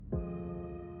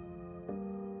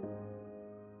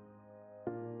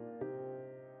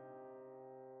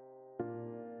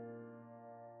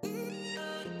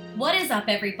What is up,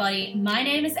 everybody? My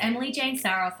name is Emily Jane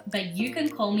Saroff, but you can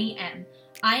call me Em.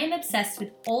 I am obsessed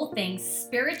with all things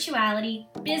spirituality,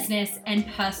 business, and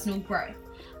personal growth.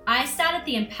 I started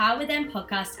the Empower with Em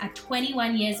podcast at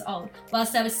 21 years old,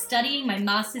 whilst I was studying my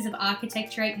Masters of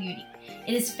Architecture at uni.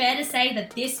 It is fair to say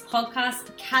that this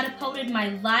podcast catapulted my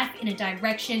life in a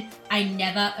direction I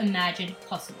never imagined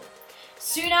possible.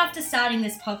 Soon after starting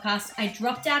this podcast, I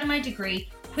dropped out of my degree,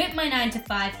 quit my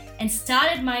 9-to-5, and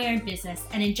started my own business,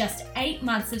 and in just 8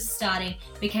 months of starting,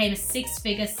 became a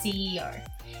 6-figure CEO.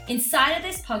 Inside of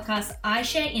this podcast, I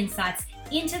share insights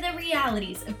into the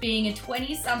realities of being a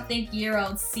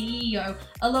 20-something-year-old CEO,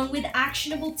 along with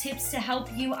actionable tips to help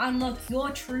you unlock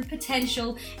your true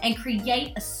potential and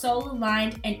create a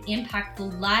soul-aligned and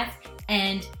impactful life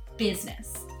and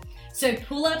business. So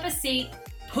pull up a seat,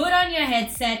 put on your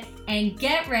headset, and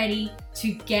get ready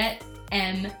to get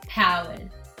empowered.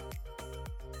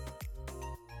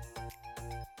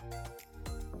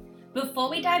 Before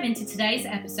we dive into today's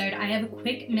episode, I have a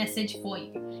quick message for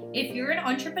you. If you're an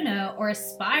entrepreneur or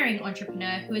aspiring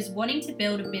entrepreneur who is wanting to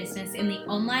build a business in the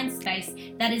online space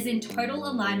that is in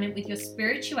total alignment with your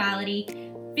spirituality,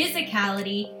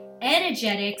 physicality,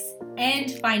 energetics, and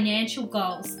financial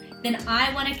goals, then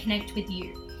I want to connect with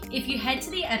you. If you head to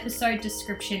the episode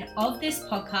description of this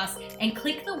podcast and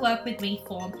click the Work With Me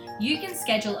form, you can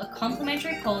schedule a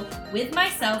complimentary call with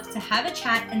myself to have a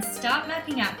chat and start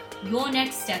mapping out your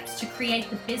next steps to create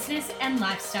the business and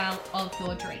lifestyle of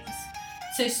your dreams.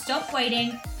 So stop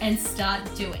waiting and start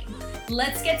doing.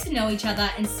 Let's get to know each other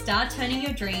and start turning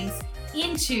your dreams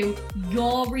into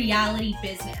your reality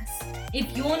business.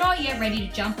 If you're not yet ready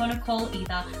to jump on a call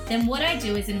either, then what I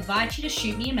do is invite you to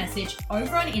shoot me a message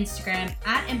over on Instagram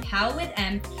at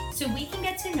EmpowerWithEm so we can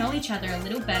get to know each other a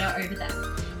little better over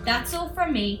there. That's all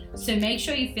from me, so make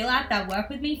sure you fill out that Work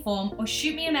With Me form or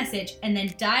shoot me a message and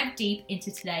then dive deep into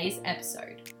today's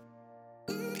episode.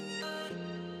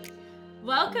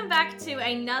 Welcome back to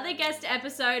another guest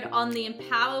episode on the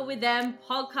Empower With Em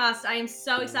podcast. I am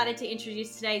so excited to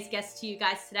introduce today's guest to you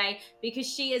guys today because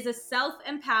she is a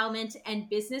self-empowerment and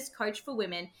business coach for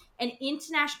women, an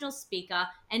international speaker,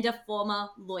 and a former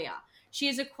lawyer. She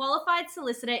is a qualified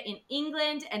solicitor in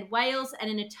England and Wales and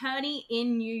an attorney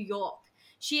in New York.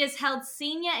 She has held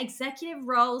senior executive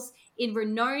roles in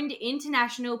renowned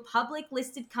international public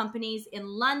listed companies in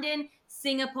London,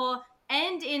 Singapore,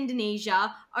 and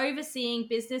Indonesia, overseeing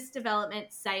business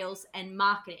development, sales, and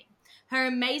marketing. Her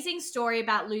amazing story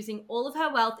about losing all of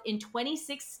her wealth in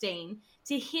 2016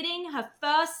 to hitting her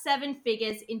first 7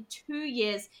 figures in 2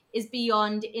 years is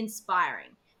beyond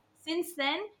inspiring. Since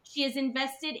then, she has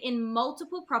invested in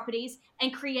multiple properties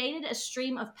and created a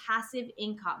stream of passive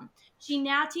income. She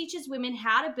now teaches women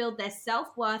how to build their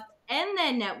self-worth and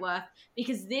their net worth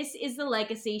because this is the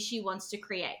legacy she wants to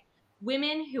create.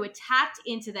 Women who are tapped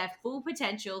into their full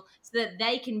potential so that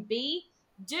they can be,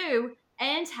 do,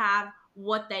 and have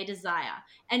what they desire.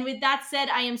 And with that said,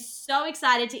 I am so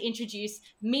excited to introduce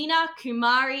Meena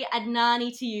Kumari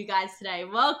Adnani to you guys today.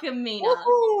 Welcome, Meena.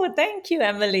 Oh, thank you,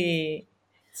 Emily.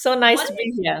 So nice to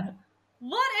be here.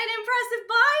 What an impressive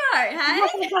bio,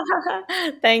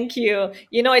 hey? Thank you.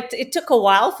 It took a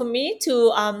while for me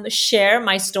to share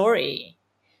my story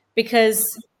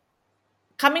because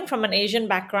coming from an Asian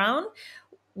background,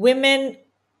 women,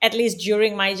 at least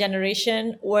during my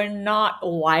generation, were not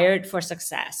wired for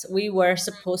success. We were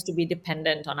supposed to be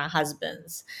dependent on our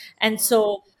husbands. And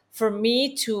so for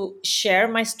me to share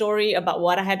my story about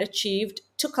what I had achieved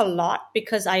took a lot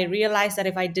because I realized that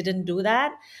if I didn't do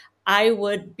that, I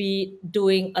would be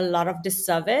doing a lot of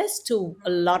disservice to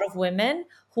a lot of women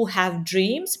who have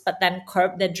dreams, but then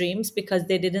curb their dreams because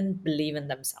they didn't believe in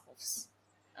themselves.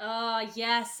 Oh,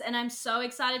 yes. And I'm so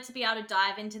excited to be able to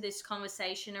dive into this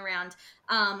conversation around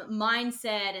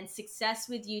mindset and success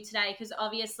with you today, because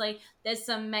obviously there's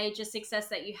some major success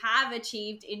that you have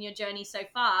achieved in your journey so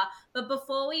far. But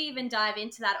before we even dive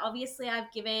into that, obviously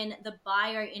I've given the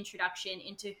bio introduction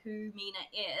into who Meena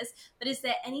is. But is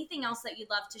there anything else that you'd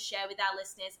love to share with our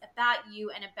listeners about you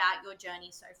and about your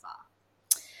journey so far?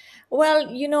 Well,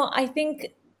 I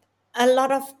think a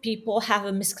lot of people have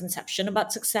a misconception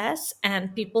about success,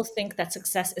 and people think that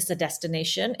success is a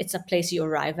destination, it's a place you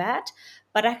arrive at.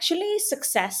 But actually,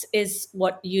 success is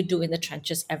what you do in the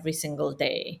trenches every single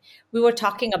day. We were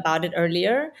talking about it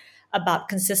earlier about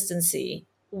consistency.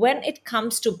 When it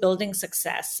comes to building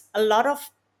success, a lot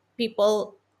of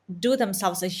people do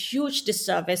themselves a huge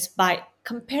disservice by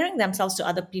comparing themselves to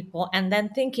other people and then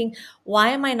thinking, why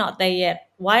am I not there yet?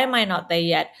 Why am I not there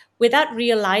yet? Without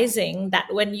realizing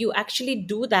that when you actually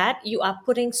do that, you are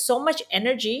putting so much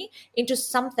energy into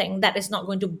something that is not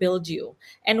going to build you.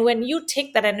 And when you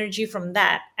take that energy from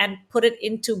that and put it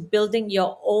into building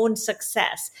your own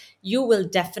success, you will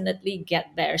definitely get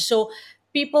there. So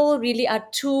people really are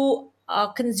too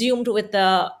consumed with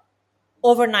the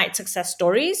overnight success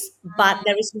stories, but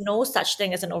there is no such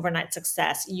thing as an overnight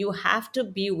success. You have to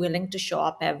be willing to show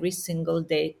up every single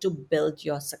day to build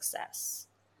your success.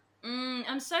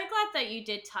 I'm so glad that you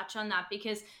did touch on that,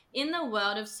 because in the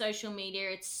world of social media,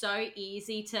 it's so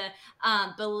easy to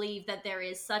believe that there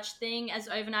is such thing as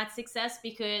overnight success,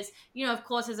 because, of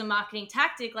course, as a marketing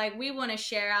tactic, like, we want to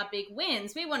share our big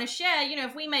wins. We want to share,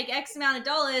 if we make X amount of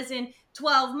dollars in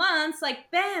 12 months,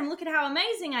 like, bam, look at how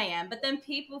amazing I am. But then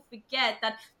people forget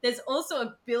that there's also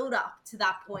a build up to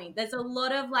that point. There's a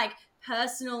lot of like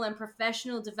personal and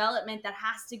professional development that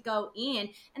has to go in,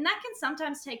 and that can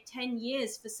sometimes take 10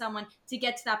 years for someone to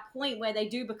get to that point where they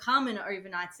do become an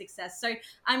overnight success. So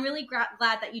I'm really glad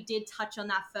that you did touch on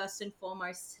that first and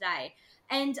foremost today.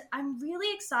 And I'm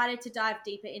really excited to dive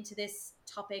deeper into this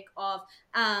topic of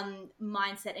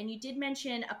mindset. And you did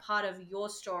mention a part of your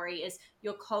story is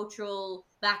your cultural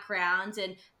background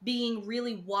and being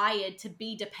really wired to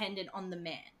be dependent on the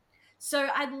man. So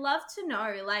I'd love to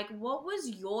know, like, what was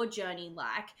your journey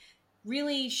like,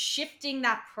 really shifting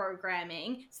that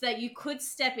programming so that you could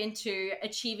step into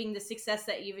achieving the success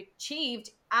that you've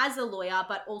achieved as a lawyer,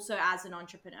 but also as an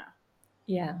entrepreneur?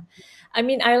 Yeah. I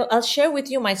mean, I'll share with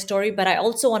you my story, but I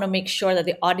also want to make sure that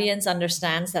the audience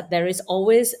understands that there is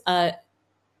always a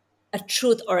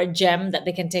truth or a gem that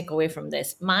they can take away from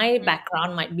this. My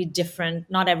background might be different.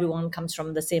 Not everyone comes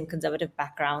from the same conservative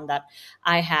background that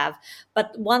I have.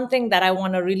 But one thing that I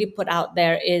want to really put out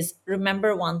there is,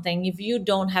 remember one thing: if you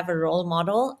don't have a role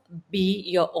model, be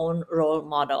your own role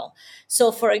model.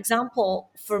 So, for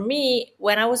example, for me,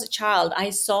 when I was a child,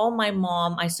 I saw my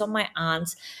mom, I saw my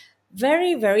aunts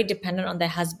very, very dependent on their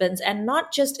husbands, and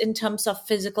not just in terms of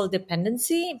physical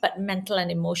dependency, but mental and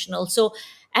emotional. So,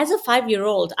 as a 5 year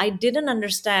old, I didn't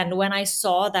understand when I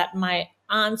saw that my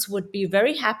aunts would be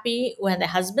very happy when their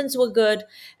husbands were good,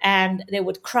 and they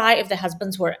would cry if their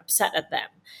husbands were upset at them.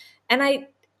 And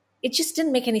it just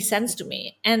didn't make any sense to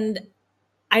me. And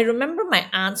I remember my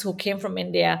aunts who came from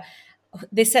India,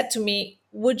 they said to me,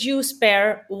 would you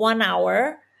spare 1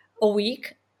 hour a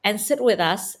week and sit with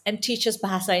us and teach us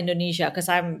Bahasa Indonesia? Because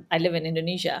I live in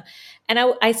Indonesia. And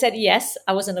I said yes.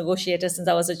 I was a negotiator since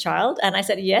I was a child. And I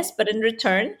said yes, but in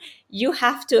return, you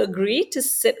have to agree to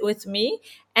sit with me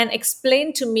and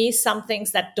explain to me some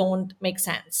things that don't make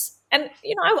sense. And,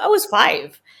 I was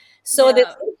 5. So they Yeah.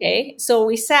 said, okay. So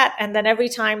we sat, and then every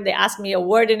time they asked me a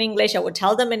word in English, I would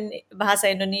tell them in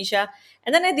Bahasa Indonesia.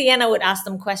 And then at the end, I would ask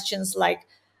them questions like,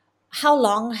 how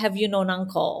long have you known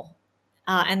Uncle?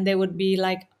 And they would be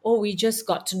like, oh, we just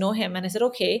got to know him. And I said,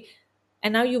 okay.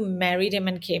 And now you married him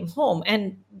and came home.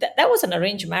 And that was an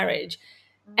arranged marriage.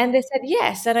 And they said,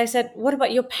 yes. And I said, what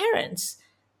about your parents?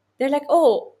 They're like,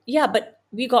 oh, yeah, but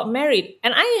we got married.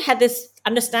 And I had this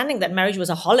understanding that marriage was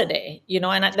a holiday,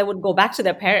 and they would go back to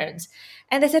their parents.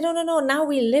 And they said, no, no, no, now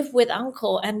we live with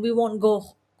Uncle and we won't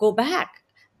go back.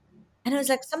 And I was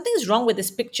like, something's wrong with this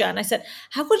picture. And I said,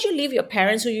 how could you leave your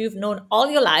parents who you've known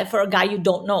all your life for a guy you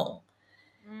don't know?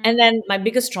 And then my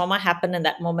biggest trauma happened in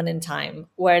that moment in time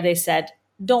where they said,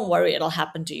 don't worry, it'll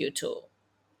happen to you too.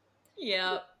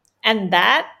 Yeah. And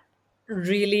that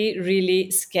really,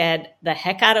 really scared the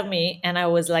heck out of me. And I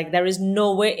was like, there is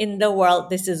no way in the world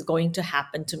this is going to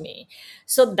happen to me.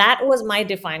 So that was my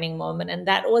defining moment. And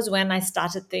that was when I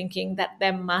started thinking that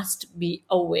there must be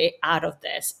a way out of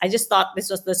this. I just thought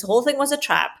this whole thing was a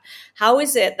trap. How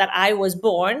is it that I was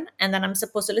born and then I'm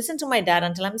supposed to listen to my dad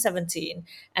until I'm 17,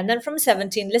 and then from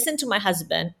 17, listen to my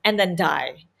husband and then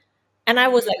die? And I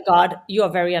was like, God, you are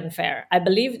very unfair. I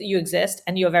believe that you exist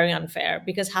and you're very unfair,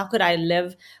 because how could I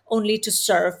live only to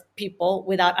serve people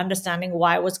without understanding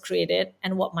why I was created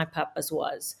and what my purpose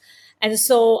was? And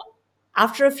so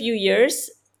after a few years,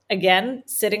 again,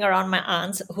 sitting around my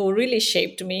aunts who really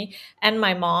shaped me and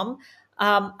my mom,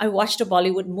 I watched a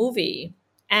Bollywood movie.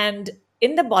 And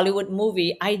in the Bollywood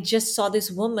movie, I just saw this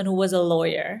woman who was a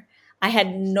lawyer. I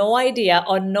had no idea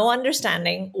or no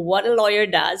understanding what a lawyer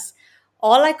does.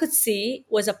 All I could see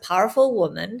was a powerful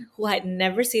woman who I had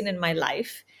never seen in my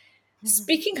life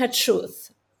speaking her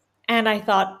truth. And I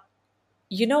thought,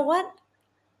 you know what?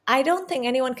 I don't think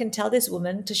anyone can tell this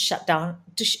woman to shut down,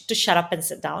 to shut up and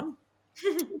sit down.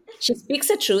 She speaks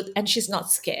the truth and she's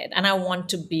not scared. And I want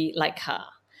to be like her.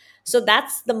 So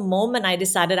that's the moment I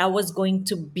decided I was going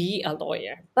to be a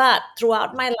lawyer. But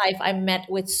throughout my life, I met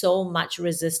with so much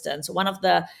resistance. One of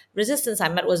the resistance I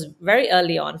met was very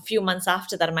early on, a few months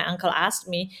after that. My uncle asked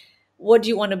me, "What do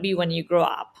you want to be when you grow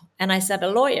up?" And I said, "A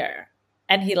lawyer."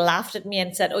 And he laughed at me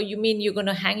and said, "Oh, you mean you're going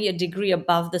to hang your degree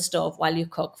above the stove while you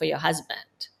cook for your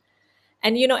husband?"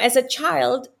 And as a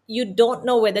child, you don't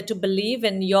know whether to believe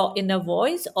in your inner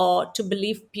voice or to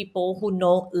believe people who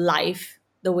know life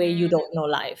the way you Mm. don't know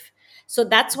life. So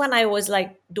that's when I was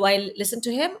like, do I listen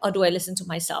to him or do I listen to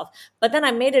myself? But then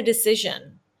I made a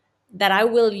decision that I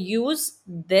will use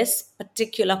this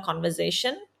particular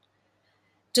conversation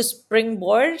to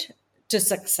springboard to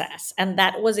success. And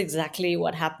that was exactly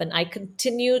what happened. I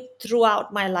continued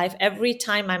throughout my life. Every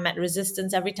time I met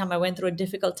resistance, every time I went through a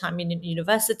difficult time in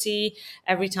university,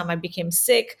 every time I became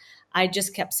sick, I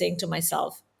just kept saying to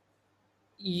myself,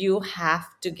 you have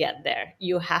to get there.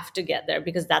 You have to get there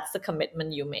because that's the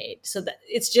commitment you made. So that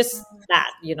it's just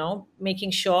that,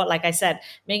 making sure, like I said,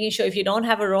 making sure if you don't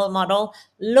have a role model,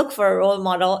 look for a role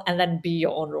model and then be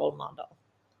your own role model.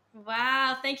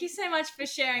 Wow, thank you so much for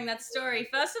sharing that story.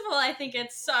 First of all, I think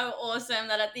it's so awesome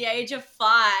that at the age of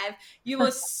 5, you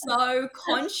were so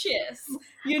conscious.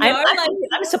 I'm, Like, I'm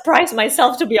I'm surprised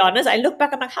myself, to be honest. I look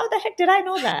back, I'm like, how the heck did I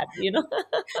know that? yeah,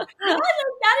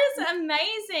 that is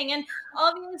amazing. And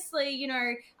obviously,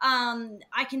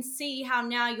 I can see how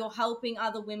now you're helping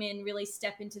other women really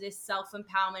step into this self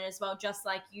empowerment as well, just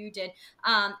like you did,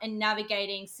 and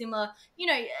navigating similar,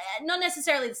 not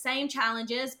necessarily the same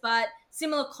challenges, but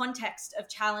similar context of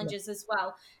challenges as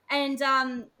well. And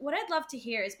what I'd love to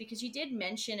hear is because you did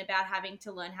mention about having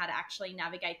to learn how to actually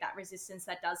navigate that resistance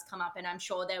that does come up. And I'm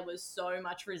sure there was so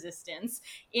much resistance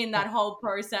in that whole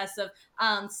process of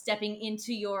stepping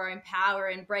into your own power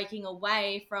and breaking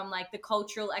away from like the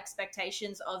cultural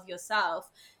expectations of yourself.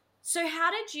 So, how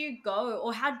did you go,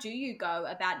 or how do you go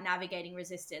about navigating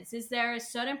resistance? Is there a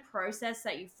certain process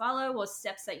that you follow or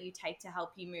steps that you take to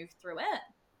help you move through it?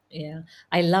 Yeah,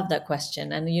 I love that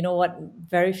question. And you know what?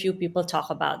 Very few people talk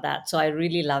about that. So I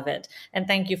really love it. And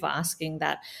thank you for asking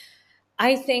that.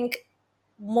 I think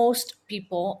most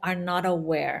people are not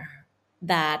aware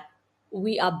that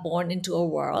we are born into a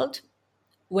world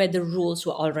where the rules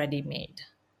were already made.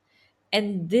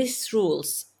 And these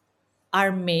rules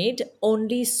are made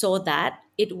only so that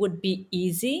it would be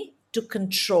easy to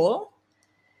control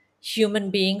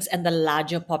human beings and the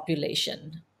larger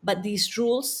population. But these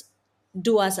rules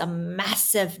do us a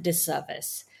massive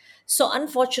disservice. So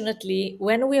unfortunately,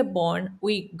 when we're born,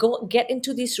 we go get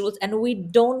into these rules and we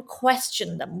don't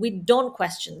question them. We don't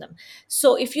question them.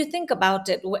 So if you think about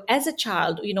it, as a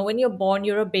child, when you're born,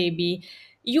 you're a baby.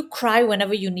 You cry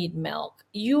whenever you need milk.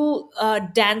 You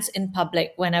dance in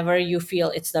public whenever you feel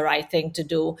it's the right thing to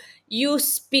do. You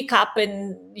speak up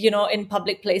in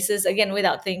public places again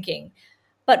without thinking.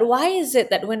 But why is it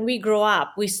that when we grow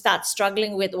up, we start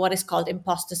struggling with what is called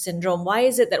imposter syndrome? Why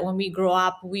is it that when we grow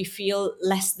up, we feel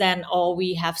less than or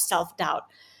we have self doubt?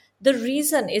 The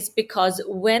reason is because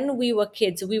when we were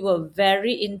kids, we were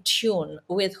very in tune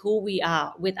with who we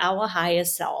are, with our higher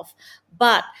self.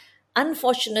 But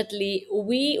unfortunately,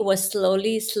 we were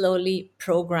slowly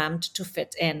programmed to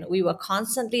fit in. We were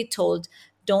constantly told,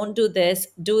 don't do this,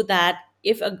 do that.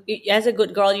 As a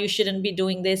good girl, you shouldn't be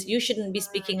doing this, you shouldn't be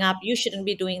speaking up, you shouldn't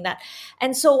be doing that.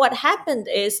 And so what happened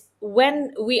is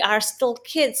when we are still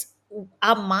kids,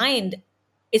 our mind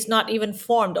is not even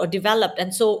formed or developed.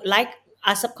 And so, like,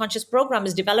 our subconscious program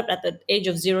is developed at the age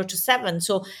of 0 to 7.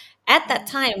 So at that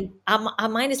time, our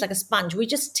mind is like a sponge. We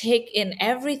just take in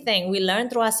everything we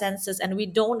learn through our senses and we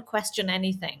don't question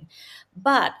anything.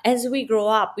 But as we grow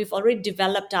up, we've already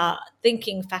developed our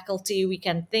thinking faculty. We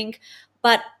can think,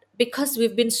 but because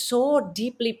we've been so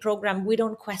deeply programmed, we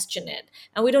don't question it.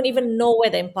 And we don't even know where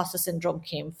the imposter syndrome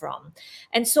came from.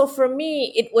 And so for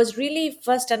me, it was really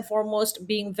first and foremost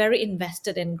being very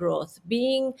invested in growth,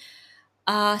 being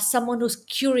someone who's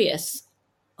curious,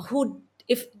 who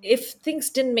if things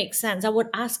didn't make sense, I would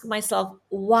ask myself,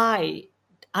 why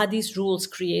are these rules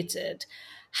created?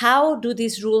 How do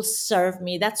these rules serve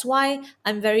me? That's why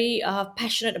I'm very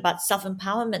passionate about self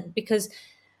empowerment, because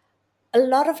a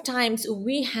lot of times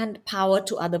we hand power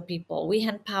to other people. We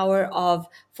hand power of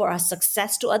for our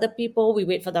success to other people. We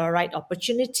wait for the right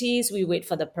opportunities. We wait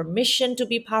for the permission to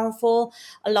be powerful.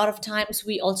 A lot of times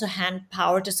we also hand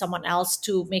power to someone else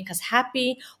to make us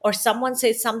happy, or someone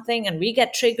says something and we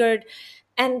get triggered.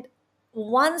 And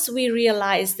once we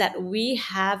realize that we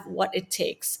have what it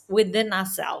takes within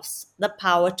ourselves, the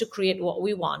power to create what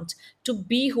we want, to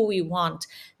be who we want,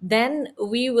 then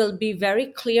we will be very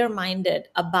clear minded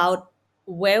about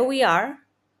where we are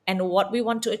and what we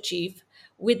want to achieve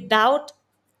without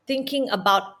thinking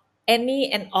about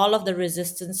any and all of the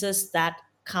resistances that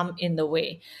come in the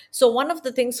way. So one of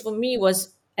the things for me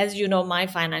was, as you know, my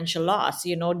financial loss,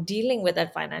 dealing with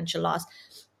that financial loss.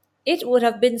 It would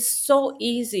have been so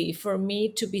easy for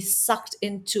me to be sucked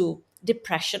into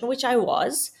depression, which I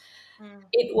was. Mm.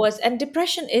 It was, and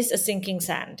depression is a sinking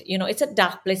sand. It's a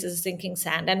dark place, it's a sinking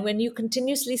sand. And when you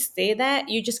continuously stay there,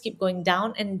 you just keep going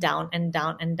down and down and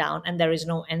down and down, and there is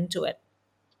no end to it.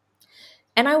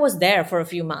 And I was there for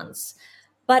a few months.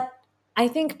 But I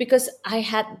think because I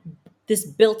had this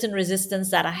built in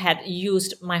resistance that I had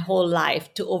used my whole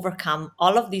life to overcome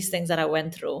all of these things that I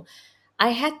went through, I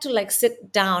had to like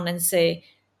sit down and say,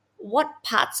 what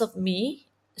parts of me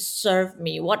serve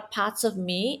me? What parts of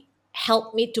me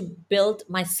help me to build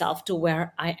myself to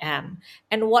where I am?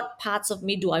 And what parts of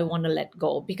me do I want to let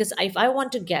go? Because if I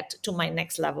want to get to my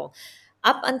next level,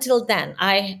 up until then,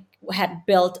 I had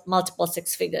built multiple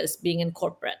six figures being in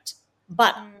corporate.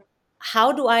 But Mm.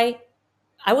 how do I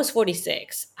was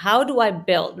 46. How do I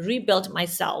rebuild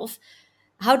myself?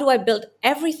 How do I build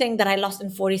everything that I lost in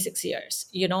 46 years?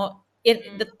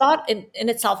 The thought in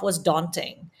itself was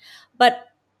daunting. But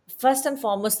first and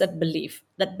foremost, that belief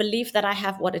that I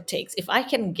have what it takes. If I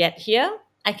can get here,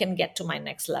 I can get to my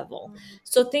next level. Mm.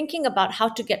 So thinking about how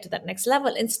to get to that next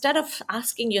level, instead of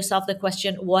asking yourself the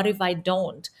question, what if I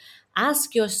don't?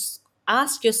 Ask your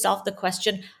ask yourself the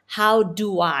question, how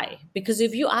do I? Because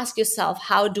if you ask yourself,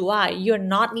 how do I, you're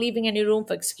not leaving any room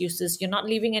for excuses. You're not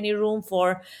leaving any room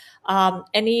for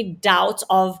any doubts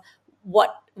of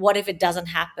what if it doesn't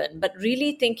happen, but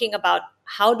really thinking about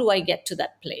how do I get to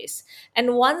that place.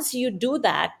 And once you do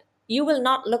that, you will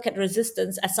not look at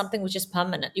resistance as something which is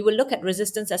permanent. You will look at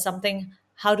resistance as something,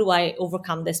 how do I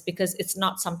overcome this? Because it's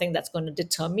not something that's going to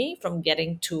deter me from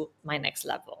getting to my next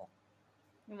level.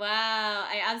 Wow,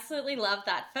 I absolutely love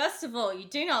that. First of all, you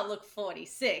do not look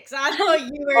 46. I thought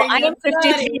you were Oh, in I your am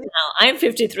 53 30s. now. I am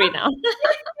 53 now.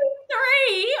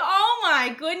 53? Oh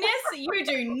my goodness, you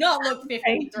do not look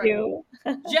Thank 53. you.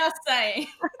 Just saying.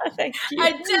 Thank you.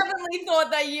 I definitely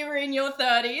thought that you were in your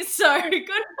 30s, so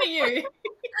good for you.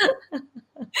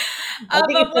 I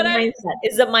think But it's a what I mindset.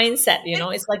 It's a mindset,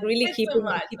 it's It's like really it's a keeping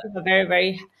a very,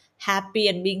 very happy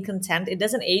and being content. It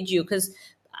doesn't age you, because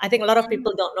I think a lot of mindset.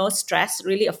 people don't know stress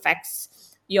really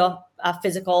affects your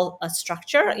physical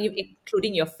structure,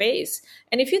 including your face.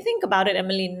 And if you think about it,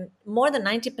 Emily, more than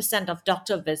 90% of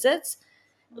doctor visits,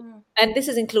 Mm. and this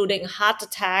is including heart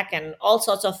attack and all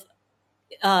sorts of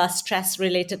stress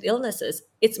related illnesses,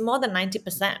 it's more than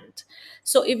 90%.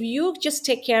 So if you just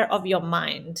take care of your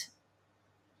mind,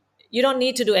 you don't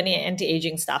need to do any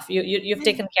anti-aging stuff. You've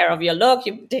taken care of your look,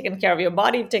 you've taken care of your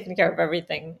body, you've taken care of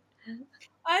everything.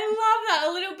 I love that.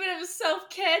 A little bit of a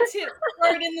self-care tip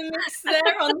thrown in the mix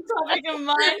there on the topic of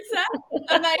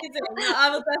mindset. Amazing. I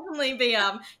will definitely be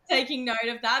taking note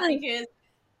of that, because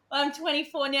I'm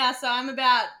 24 now, so I'm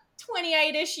about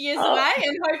 28-ish years Oh, away,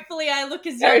 and hopefully I look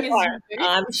as very young as far. you do.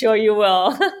 I'm sure you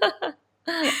will.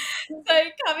 So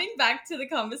coming back to the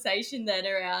conversation then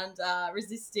around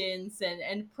resistance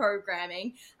and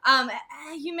programming,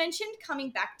 you mentioned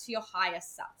coming back to your higher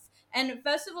self. And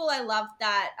first of all, I love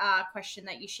that question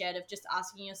that you shared of just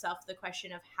asking yourself the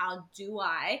question of how do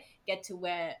I get to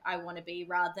where I want to be,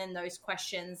 rather than those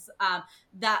questions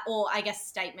or I guess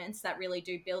statements that really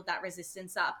do build that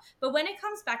resistance up. But when it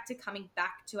comes back to coming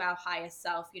back to our higher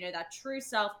self, that true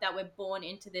self that we're born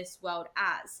into this world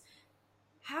as,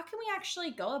 how can we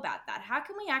actually go about that? How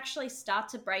can we actually start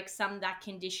to break some of that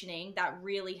conditioning that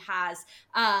really has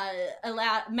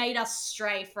made us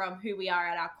stray from who we are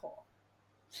at our core?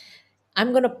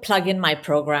 I'm going to plug in my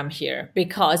program here,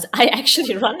 because I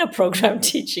actually run a program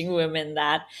teaching women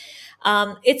that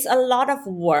it's a lot of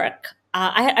work.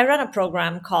 I run a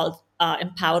program called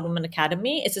Empowered Women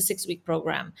Academy. It's a 6-week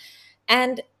program.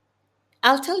 And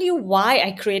I'll tell you why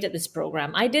I created this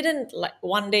program. I didn't like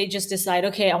one day just decide,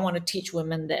 okay, I want to teach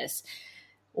women this.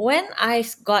 When I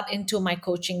got into my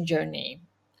coaching journey,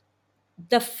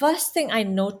 the first thing I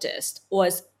noticed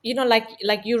was, like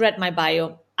you read my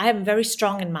bio, I am very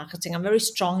strong in marketing. I'm very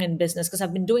strong in business because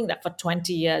I've been doing that for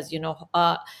 20 years,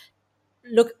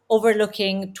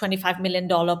 overlooking $25 million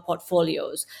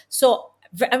portfolios. So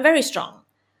I'm very strong.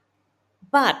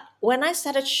 But when I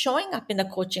started showing up in the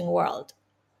coaching world,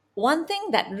 one thing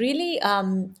that really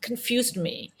confused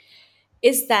me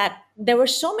is that there were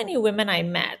so many women I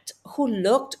met who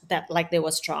looked that like they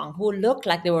were strong, who looked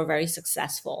like they were very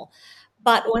successful.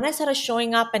 But when I started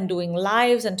showing up and doing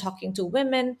lives and talking to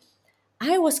women,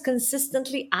 I was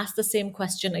consistently asked the same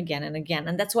question again and again.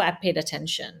 And that's why I paid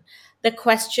attention. The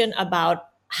question about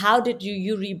how did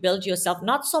you rebuild yourself,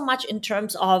 not so much in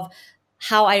terms of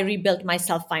how I rebuilt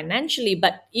myself financially,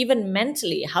 but even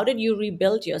mentally. How did you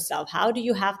rebuild yourself? How do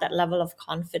you have that level of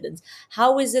confidence?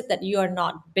 How is it that you are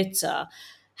not bitter?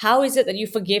 How is it that you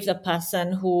forgave the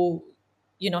person who,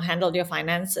 handled your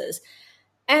finances?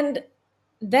 And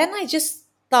then I just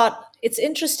thought it's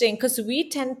interesting because we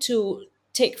tend to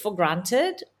take for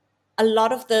granted a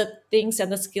lot of the things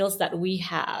and the skills that we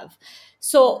have.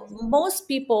 So Mm, most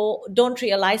people don't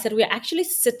realize that we're actually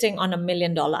sitting on $1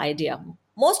 million idea.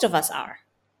 Most of us are.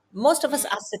 Most of us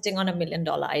mm, are sitting on $1 million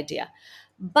idea.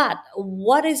 But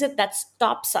what is it that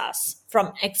stops us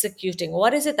from executing?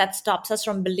 What is it that stops us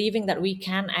from believing that we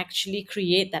can actually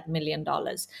create that $1 million?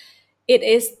 It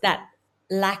is that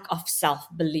lack of self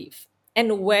belief.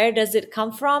 And where does it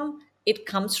come from? It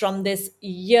comes from this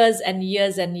years and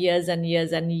years and years and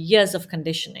years and years of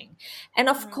conditioning. And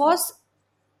of mm, course,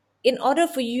 in order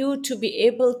for you to be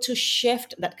able to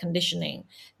shift that conditioning,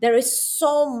 there is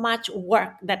so much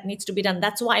work that needs to be done.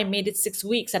 That's why I made it 6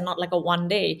 weeks and not like a one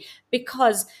day,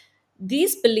 because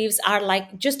these beliefs are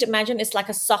like, just imagine it's like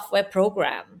a software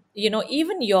program.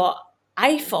 Even your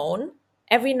iPhone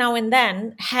every now and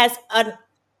then has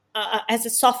as a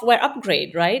software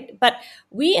upgrade, right? But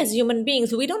we as human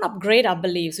beings, we don't upgrade our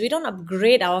beliefs, we don't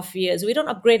upgrade our fears, we don't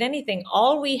upgrade anything.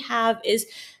 All we have is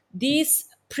these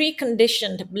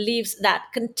preconditioned beliefs that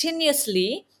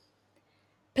continuously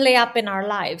play up in our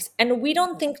lives, and we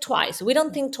don't think twice. We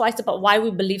don't think twice about why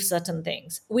we believe certain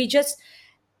things. We just,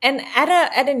 and at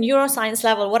a neuroscience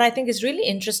level, what I think is really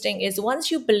interesting is once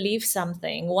you believe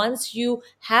something, once you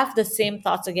have the same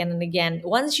thoughts again and again,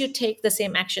 once you take the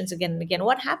same actions again and again,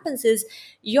 what happens is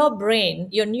your brain,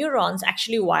 your neurons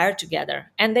actually wire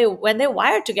together, and they when they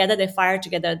wire together, they fire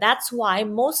together. That's why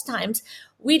most times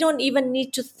we don't even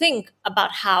need to think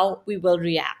about how we will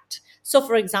react. So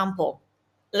for example,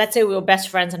 let's say we were best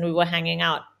friends and we were hanging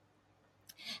out,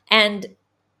 and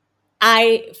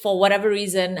I, for whatever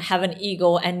reason, have an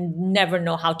ego and never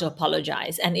know how to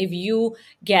apologize. And if you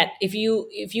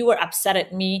were upset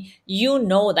at me, you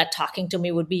know that talking to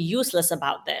me would be useless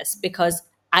about this because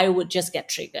I would just get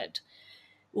triggered.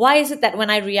 Why is it that when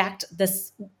I react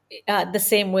the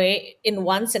same way in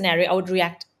one scenario, I would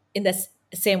react in the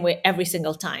same way every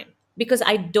single time? Because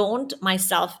I don't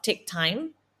myself take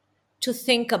time to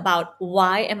think about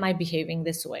why am I behaving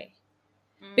this way?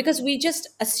 Because mm. we just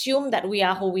assume that we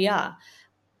are who we are.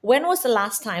 When was the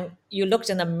last time you looked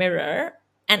in a mirror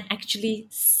and actually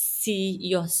see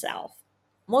yourself?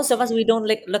 Most of us, we don't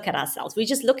look at ourselves. We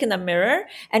just look in the mirror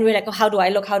and we're like, oh, how do I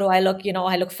look? How do I look?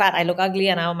 I look fat, I look ugly,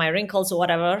 and I have my wrinkles or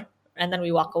whatever. And then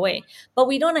we walk away. But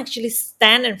we don't actually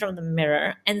stand in front of the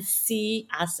mirror and see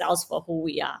ourselves for who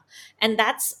we are. And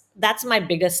that's my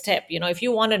biggest tip. If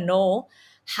you want to know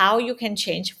how you can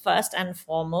change, first and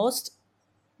foremost,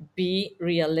 be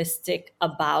realistic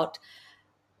about,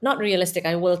 not realistic,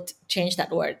 I will change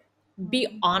that word.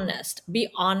 Be honest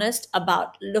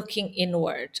about looking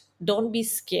inward. Don't be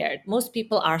scared. Most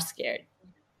people are scared.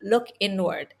 Look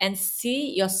inward and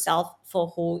see yourself for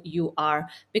who you are,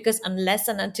 because unless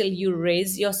and until you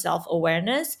raise your self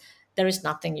awareness, there is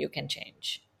nothing you can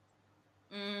change.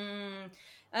 Mm,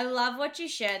 I love what you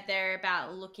shared there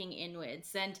about looking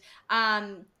inwards. And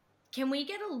um, can we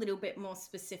get a little bit more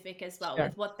specific as well Sure.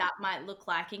 with what that might look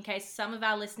like in case some of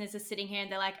our listeners are sitting here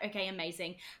and they're like, okay,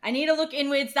 amazing. I need to look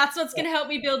inwards. That's what's Yeah. going to help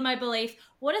me build my belief.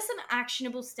 What are some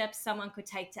actionable steps someone could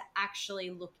take to actually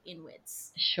look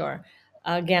inwards? Sure.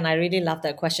 Again, I really love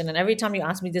that question, and every time you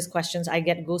ask me these questions, I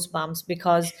get goosebumps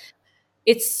because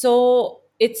it's so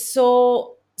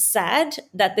sad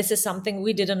that this is something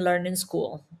we didn't learn in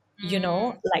school.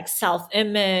 Mm, Like self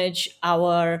image,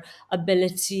 our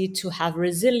ability to have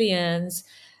resilience.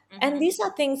 And mm-hmm, these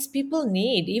are things people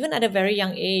need even at a very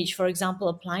young age. For example,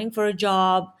 applying for a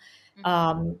job,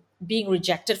 mm-hmm, being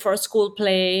rejected for a school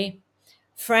play,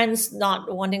 friends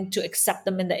not wanting to accept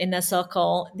them in the inner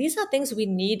circle. These are things we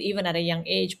need even at a young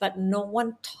age, but no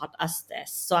one taught us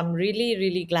this. So I'm really,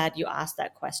 really glad you asked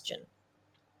that question.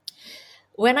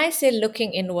 When I say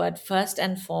looking inward, first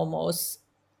and foremost,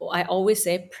 I always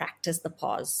say practice the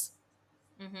pause.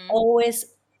 mm-hmm,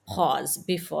 Always pause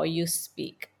before you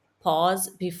speak, pause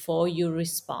before you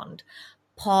respond,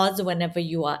 pause whenever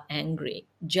you are angry.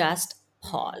 Just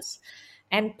mm, pause.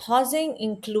 And pausing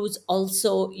includes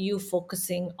also you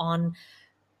focusing on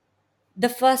the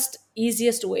first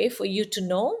easiest way for you to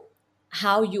know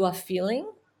how you are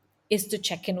feeling is to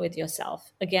check in with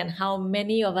yourself. Again, how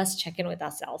many of us check in with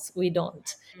ourselves? We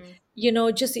don't. mm,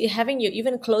 Just having you,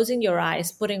 even closing your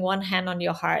eyes, putting one hand on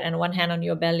your heart and one hand on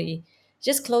your belly,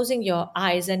 just closing your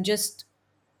eyes and just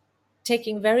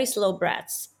taking very slow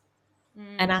breaths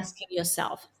and mm, asking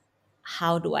yourself,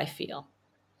 how do I feel?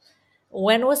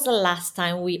 When was the last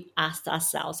time we asked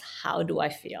ourselves, how do I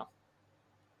feel?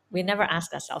 We never Mm,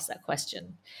 ask ourselves that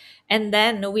question. And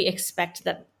then we expect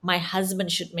that my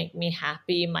husband should make me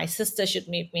happy, my sister should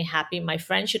make me happy, my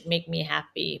friend should make me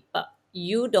happy, but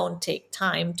you don't take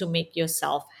time to make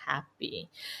yourself happy.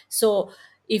 So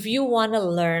if you want to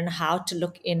learn how to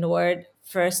look inward,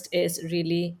 first is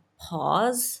really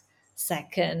pause.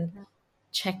 Second, mm,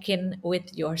 check in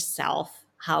with yourself,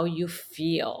 how you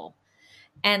feel.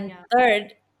 And yeah.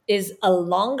 third is a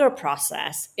longer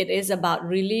process. It is about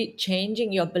really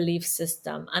changing your belief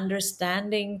system,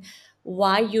 understanding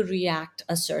why you react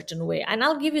a certain way. And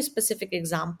I'll give you specific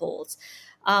examples.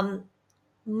 Um,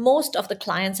 Most of the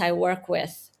clients I work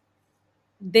with,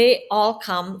 they all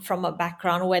come from a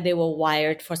background where they were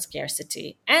wired for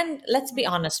scarcity. And let's be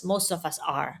honest, most of us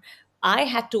are. I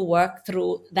had to work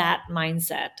through that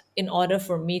mindset in order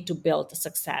for me to build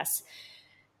success.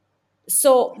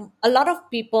 So a lot of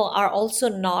people are also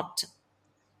not,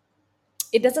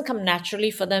 it doesn't come naturally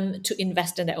for them to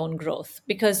invest in their own growth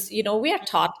because we are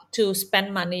taught to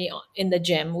spend money in the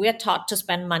gym, we are taught to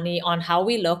spend money on how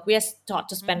we look, we are taught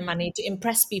to spend Mm-hmm. money to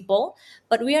impress people,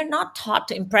 but we are not taught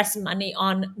to impress money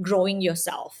on growing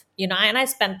yourself. And I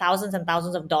spend thousands and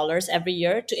thousands of dollars every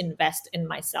year to invest in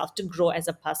myself to grow as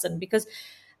a person, because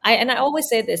I always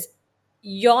say this: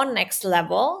 your next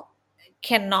level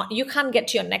cannot you can't get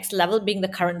to your next level being the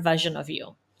current version of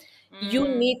you. You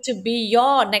Mm, need to be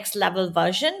your next level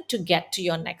version to get to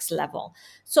your next level.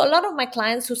 So a lot of my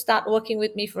clients who start working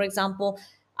with me, for example,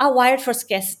 are wired for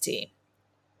scarcity.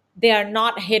 They are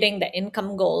not hitting the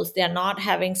income goals, they are not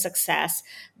having success,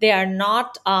 they are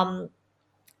not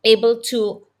able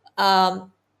to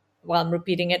um, well, I'm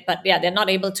repeating it, but yeah, they're not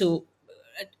able to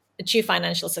achieve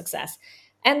financial success.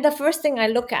 And the first thing I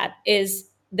look at is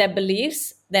their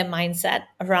beliefs, their mindset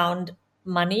around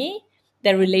money,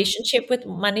 their mm-hmm. relationship with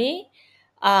money,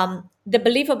 the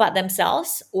belief about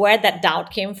themselves, where that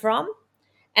doubt came from,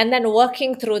 and then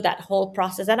working through that whole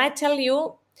process. And I tell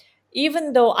you,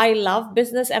 even though I love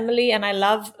business, Emily, and I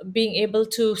love being able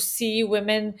to see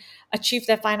women achieve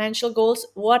their financial goals,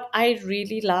 what I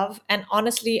really love, and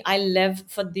honestly, I live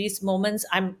for these moments.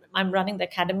 I'm running the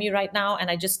academy right now, and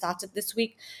I just started this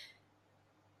week.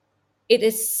 It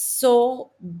is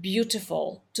so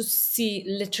beautiful to see,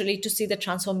 literally to see the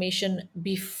transformation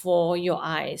before your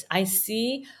eyes. I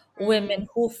see Mm, women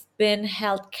who've been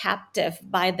held captive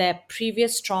by their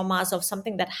previous traumas of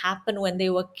something that happened when they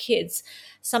were kids,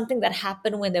 something that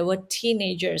happened when they were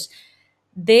teenagers.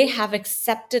 They have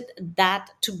accepted that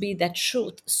to be the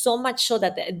truth, so much so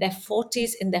that in their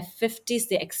 40s, in their 50s,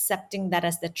 they're accepting that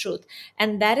as the truth.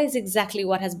 And that is exactly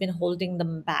what has been holding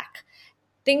them back,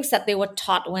 things that they were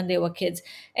taught when they were kids.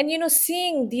 And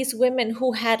seeing these women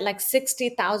who had like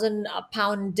 60,000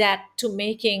 pound debt to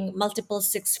making multiple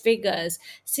six figures,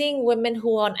 seeing women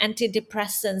who are on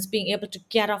antidepressants being able to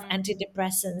get off mm,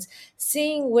 antidepressants,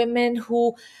 seeing women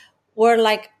who were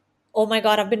like, oh my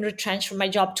God, I've been retrenched from my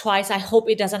job twice, I hope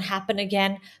it doesn't happen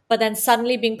again, but then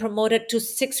suddenly being promoted to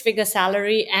six-figure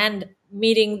salary and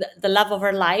meeting the love of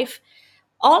her life.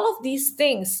 All of these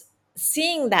things,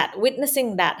 seeing that,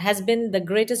 witnessing that, has been the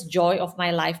greatest joy of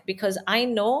my life, because I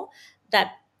know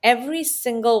that every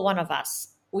single one of us,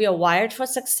 we are wired for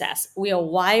success, we are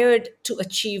wired to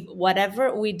achieve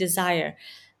whatever we desire.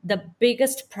 The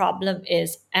biggest problem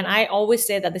is, and I always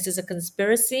say that this is a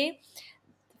conspiracy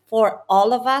for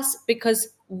all of us, because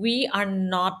we are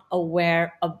not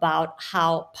aware about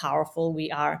how powerful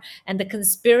we are. And the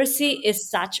conspiracy is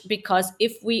such because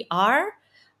if we are,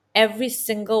 every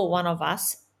single one of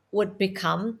us would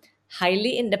become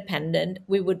highly independent.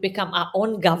 We would become our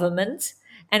own government.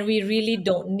 And we really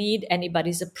don't need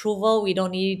anybody's approval. We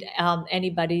don't need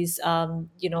anybody's,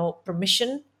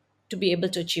 permission to be able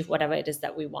to achieve whatever it is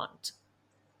that we want.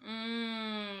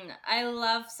 I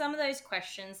love some of those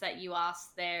questions that you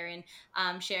asked there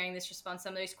and sharing this response,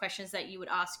 some of those questions that you would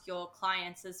ask your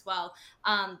clients as well,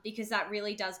 because that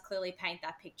really does clearly paint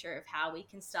that picture of how we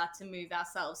can start to move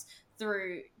ourselves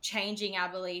through changing our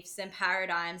beliefs and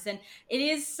paradigms. And it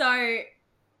is so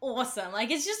awesome.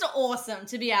 Like, it's just awesome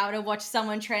to be able to watch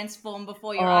someone transform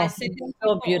before your Oh, eyes. So it's thank you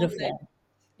so for also, beautiful.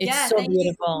 It's yeah, so thank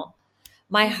you. beautiful.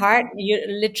 My heart, Mhm. you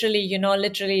literally,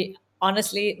 literally,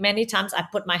 honestly, many times I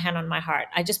put my hand on my heart.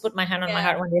 I just put my hand on my Yeah.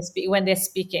 heart when they're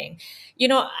speaking.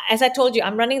 As I told you,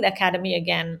 I'm running the academy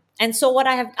again. And so what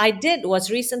I did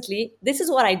was recently, this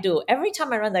is what I do. Every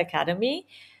time I run the academy,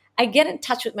 I get in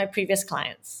touch with my previous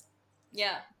clients.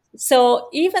 Yeah. So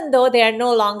even though they are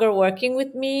no longer working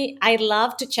with me, I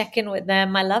love to check in with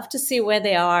them. I love to see where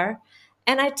they are.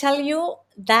 And I tell you,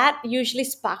 that usually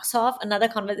sparks off another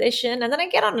conversation. And then I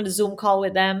get on a Zoom call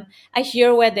with them. I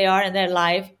hear where they are in their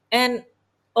life. And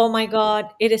oh my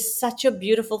God, it is such a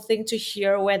beautiful thing to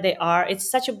hear where they are. It's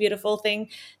such a beautiful thing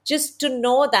just to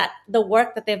know that the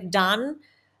work that they've done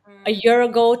a Mm, year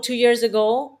ago, 2 years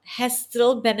ago, has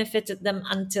still benefited them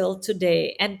until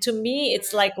today. And to me,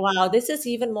 it's like, wow, this is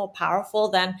even more powerful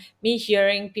than me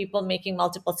hearing people making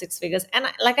multiple six figures. And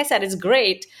like I said, it's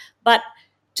great, but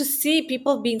to see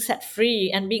people being set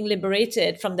free and being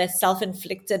liberated from their self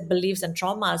inflicted beliefs and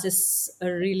traumas is a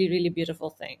really, really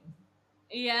beautiful thing.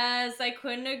 yes, I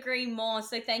couldn't agree more.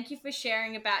 So thank you for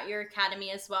sharing about your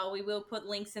academy as well. We will put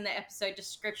links in the episode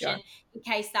description Sure. in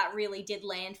case that really did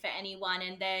land for anyone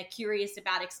and they're curious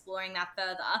about exploring that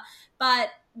further. But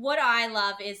what I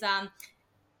love is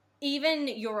even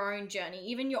your own journey,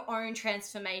 even your own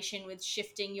transformation with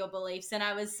shifting your beliefs. And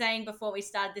I was saying before we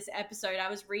started this episode, I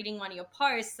was reading one of your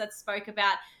posts that spoke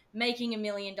about making $1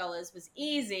 million was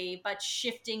easy, but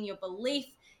shifting your belief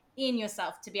in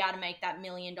yourself to be able to make that $1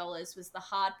 million was the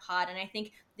hard part. And I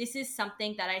think this is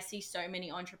something that I see so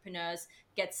many entrepreneurs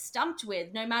get stumped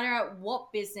with, no matter at what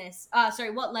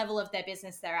what level of their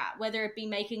business they're at, whether it be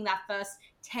making that first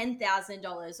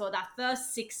 $10,000 or that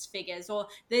first six figures or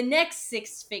the next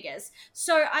six figures.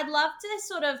 So I'd love to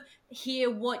sort of hear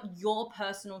what your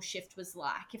personal shift was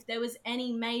like. If there was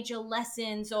any major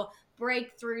lessons or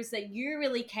breakthroughs that you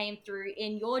really came through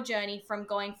in your journey from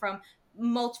going from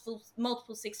multiple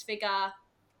six figure,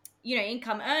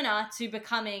 income earner to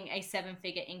becoming a seven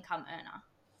figure income earner.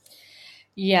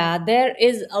 Yeah, there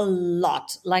is a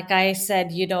lot. Like I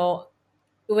said,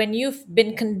 when you've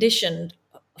been conditioned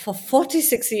for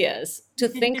 46 years to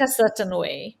think a certain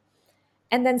way,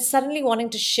 and then suddenly wanting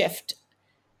to shift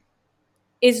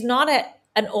is not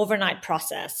an overnight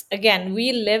process. Again,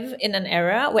 we live in an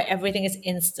era where everything is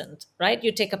instant, right?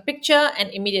 You take a picture and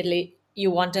immediately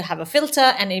you want to have a filter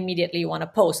and immediately you want to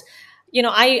post.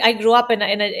 I grew up at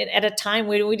a time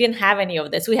where we didn't have any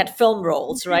of this. We had film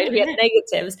rolls, right? We had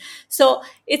negatives. So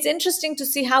it's interesting to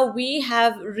see how we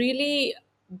have really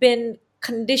been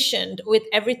conditioned with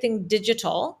everything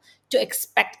digital to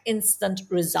expect instant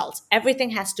results. Everything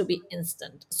has to be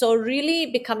instant. So, really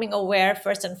becoming aware,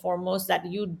 first and foremost, that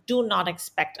you do not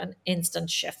expect an instant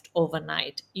shift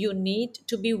overnight. You need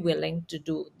to be willing to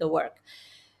do the work.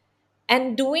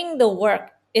 And doing the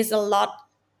work is a lot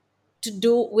to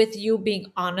do with you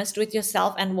being honest with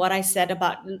yourself and what I said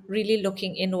about really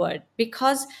looking inward.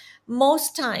 Because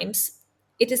most times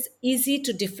it is easy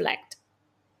to deflect.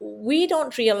 We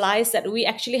don't realize that we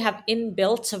actually have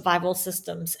inbuilt survival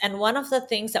systems. And one of the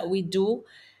things that we do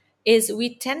is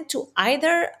we tend to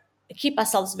either keep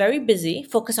ourselves very busy,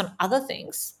 focus on other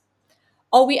things,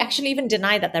 or we actually even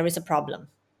deny that there is a problem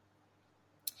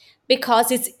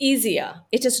because it's easier.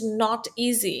 It is not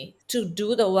easy to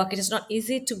do the work. It is not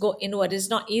easy to go inward. It is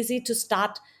not easy to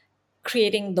start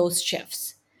creating those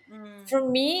shifts. Mm, For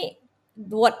me,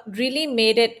 what really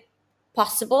made it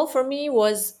possible for me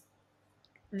was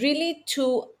really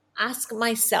to ask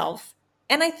myself,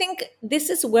 and I think this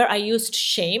is where I used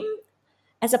shame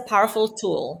as a powerful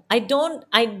tool. I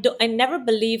never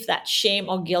believe that shame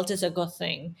or guilt is a good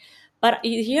thing. But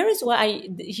here is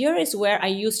where I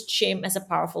used shame as a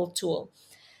powerful tool.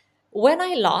 When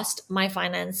I lost my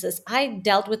finances, I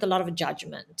dealt with a lot of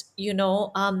judgment,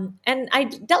 and I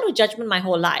dealt with judgment my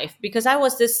whole life because I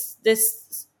was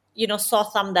this sore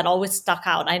thumb that always stuck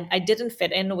out. I didn't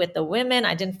fit in with the women,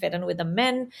 I didn't fit in with the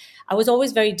men. I was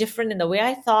always very different in the way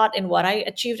I thought, in what I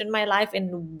achieved in my life,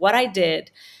 in what I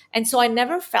did. And so I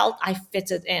never felt I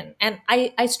fitted in. And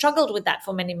I struggled with that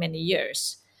for many, many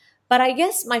years. But I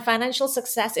guess my financial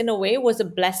success, in a way, was a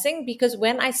blessing because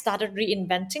when I started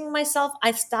reinventing myself,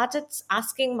 I started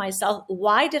asking myself,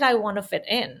 why did I want to fit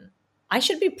in? I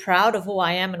should be proud of who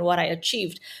I am and what I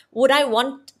achieved. Would I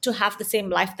want to have the same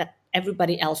life that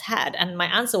everybody else had? And my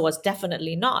answer was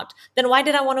definitely not. Then why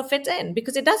did I want to fit in?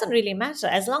 Because it doesn't really matter.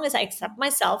 As long as I accept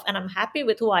myself and I'm happy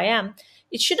with who I am,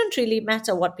 it shouldn't really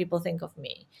matter what people think of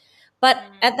me. But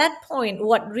mm, at that point,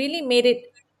 what really made it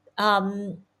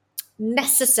um,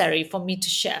 necessary for me to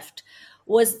shift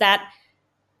was that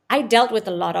I dealt with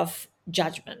a lot of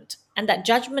judgment. And that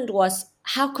judgment was,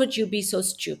 how could you be so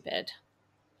stupid?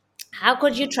 How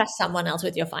could you mm, trust someone else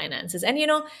with your finances? And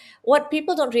what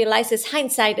people don't realize is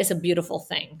hindsight is a beautiful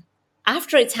thing.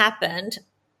 After it's happened,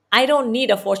 I don't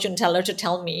need a fortune teller to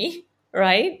tell me,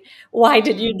 right? Why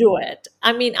did mm, you do it?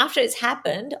 I mean, after it's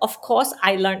happened, of course,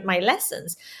 I learned my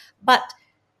lessons. But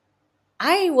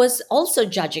I was also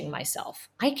judging myself.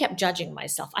 I kept judging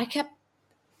myself. I kept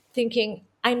thinking,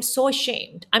 I'm so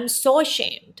ashamed. I'm so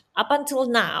ashamed. Up until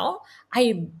now,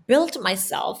 I built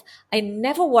myself. I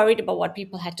never worried about what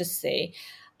people had to say.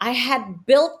 I had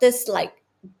built this like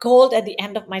gold at the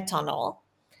end of my tunnel,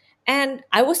 and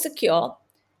I was secure.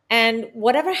 And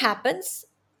whatever happens,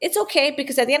 it's okay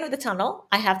because at the end of the tunnel,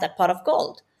 I have that pot of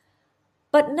gold.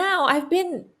 But now I've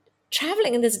been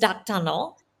traveling in this dark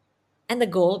tunnel and the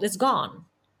gold is gone.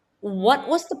 What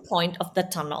was the point of the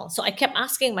tunnel? So I kept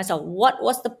asking myself, what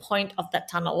was the point of that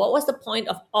tunnel? What was the point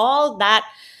of all that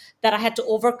I had to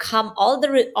overcome? All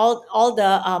the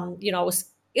I was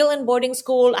ill in boarding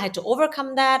school. I had to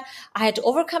overcome that. I had to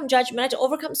overcome judgment. I had to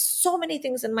overcome so many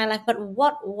things in my life. But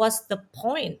what was the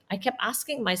point? I kept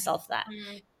asking myself that.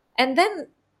 Mm. And then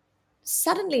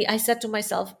suddenly I said to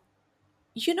myself,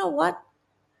 you know what?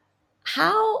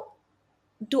 How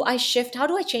do I shift? How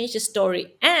do I change the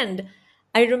story? And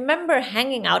I remember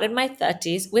hanging out in my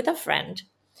 30s with a friend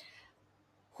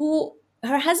who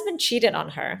her husband cheated on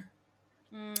her.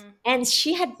 Mm. And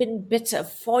she had been bitter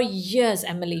for years,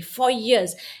 Emily, for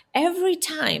years. Every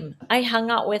time I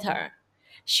hung out with her,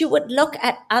 she would look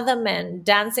at other men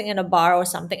dancing in a bar or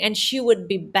something, and she would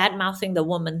be bad mouthing the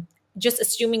woman, just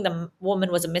assuming the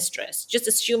woman was a mistress, just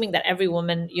assuming that every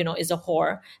woman, is a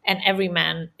whore and every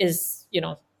man is,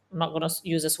 I'm not going to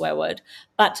use a swear word,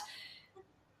 but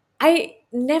I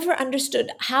never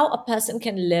understood how a person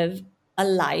can live a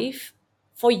life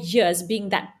for years being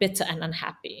that bitter and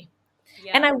unhappy.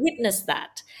 And Yeah. I witnessed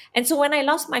that. And so when I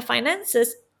lost my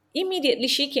finances, immediately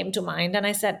she came to mind and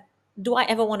I said, do I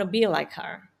ever want to be like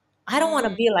her? I don't want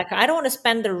to Mm. be like her. I don't want to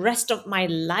spend the rest of my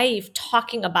life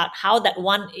talking about how that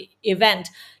one event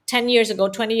 10 years ago,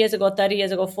 20 years ago, 30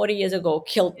 years ago, 40 years ago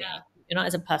killed Yeah. me,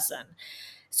 as a person.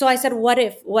 So I said, what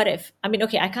if? I mean,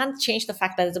 okay, I can't change the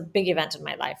fact that it's a big event in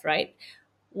my life, right?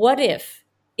 What if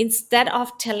instead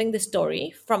of telling the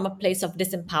story from a place of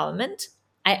disempowerment,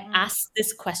 I Mm. asked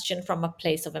this question from a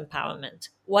place of empowerment?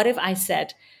 What if I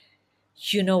said,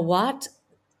 you know what?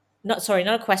 Not sorry,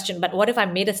 not a question, but what if I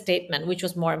made a statement which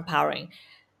was more empowering?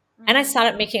 And I Mm.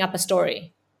 started making up a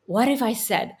story. What if I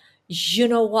said, you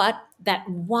know what? That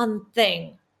one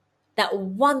thing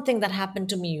that happened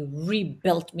to me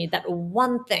rebuilt me. That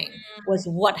one thing was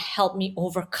what helped me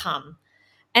overcome.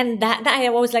 And that I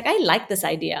was like, I like this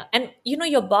idea. And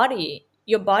your body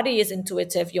is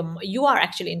intuitive. You are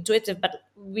actually intuitive, but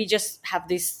we just have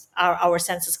these our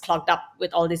senses clogged up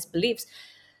with all these beliefs.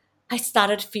 I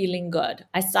started feeling good.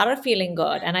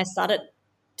 And I started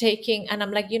taking, and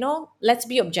I'm like, let's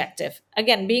be objective.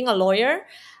 Again, being a lawyer,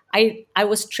 I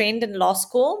was trained in law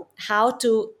school how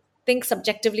to think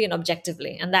subjectively and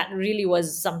objectively. And that really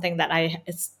was something that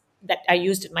I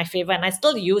used in my favor. And I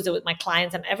still use it with my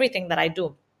clients and everything that I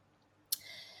do.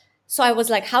 So I was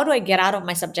like, how do I get out of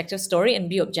my subjective story and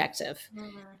be objective?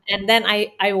 Mm. And then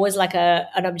I was like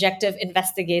an objective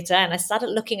investigator, and I started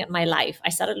looking at my life. I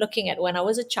started looking at when I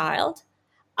was a child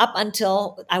up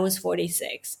until I was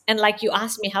 46. And like you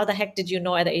asked me, how the heck did you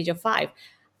know at the age of 5?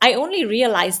 I only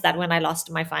realized that when I lost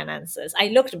my finances. I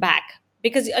looked back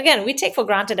because, again, we take for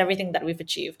granted everything that we've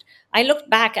achieved. I looked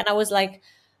back and I was like,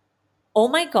 oh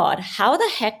my God, how the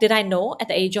heck did I know at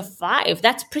the age of 5?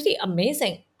 That's pretty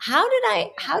amazing. How did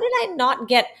I not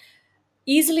get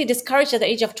easily discouraged at the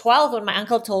age of 12 when my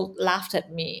uncle laughed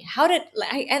at me?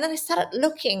 And then I started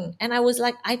looking and I was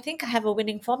like, I think I have a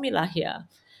winning formula here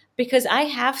because I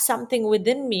have something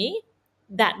within me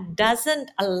that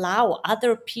doesn't allow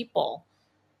other people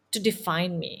to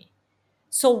define me.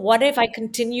 So what if I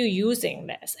continue using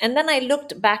this? And then I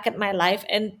looked back at my life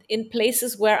and in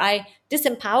places where I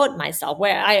disempowered myself,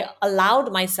 where I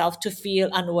allowed myself to feel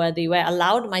unworthy, where I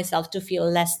allowed myself to feel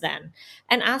less than,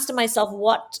 and asked myself,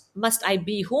 what must I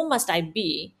be? Who must I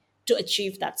be to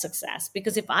achieve that success?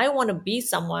 Because if I want to be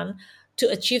someone to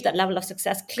achieve that level of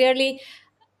success, clearly,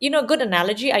 a good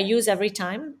analogy I use every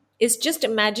time is just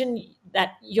imagine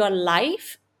that your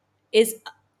life is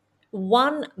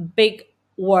one big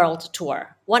world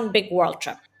tour, one big world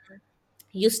trip.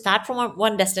 You start from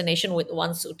one destination with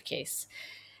one suitcase.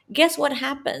 Guess what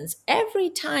happens? Every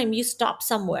time you stop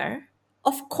somewhere,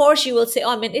 of course you will say,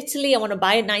 oh, I'm in Italy. I want to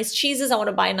buy nice cheeses. I want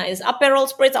to buy nice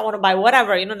Aperol spritz. I want to buy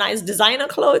whatever, nice designer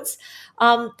clothes.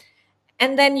 And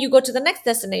then you go to the next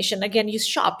destination. Again, you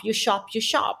shop, you shop, you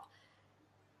shop.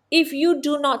 If you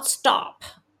do not stop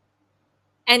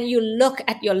and you look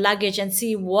at your luggage and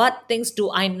see what things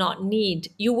do I not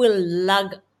need, you will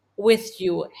lug with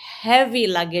you heavy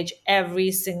luggage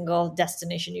every single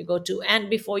destination you go to. And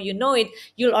before you know it,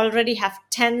 you'll already have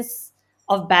tens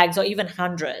of bags or even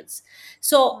hundreds.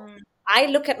 So Mm. I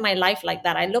look at my life like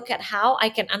that. I look at how I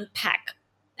can unpack.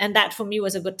 And that for me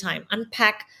was a good time.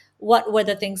 Unpack what were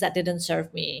the things that didn't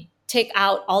serve me. take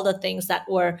out all the things that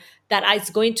is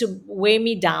going to weigh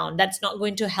me down, that's not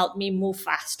going to help me move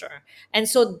faster. And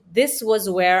so this was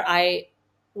where I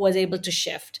was able to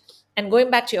shift. And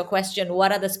going back to your question,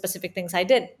 what are the specific things I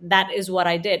did? That is what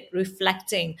I did,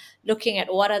 reflecting, looking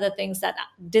at what are the things that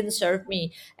didn't serve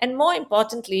me. And more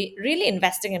importantly, really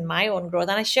investing in my own growth.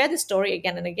 And I share this story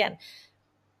again and again.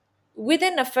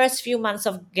 Within the first few months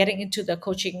of getting into the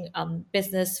coaching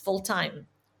business full time,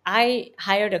 I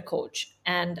hired a coach.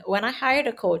 And when I hired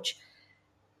a coach,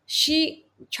 she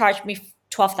charged me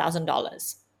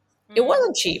 $12,000. It Mm,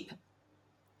 wasn't cheap,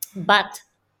 but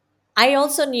I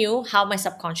also knew how my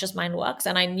subconscious mind works.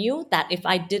 And I knew that if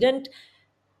I didn't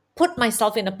put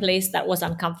myself in a place that was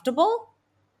uncomfortable,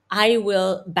 I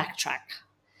will backtrack.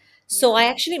 So yeah. I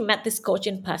actually met this coach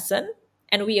in person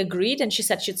and we agreed, and she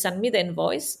said she'd send me the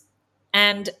invoice.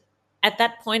 And at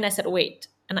that point, I said, wait.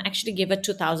 And I actually gave her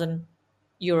 2,000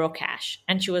 euro cash.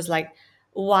 And she was like,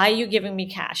 why are you giving me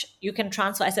cash? You can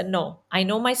transfer. I said, no, I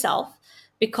know myself,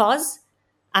 because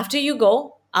after you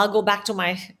go, I'll go back to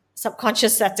my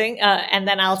subconscious setting, and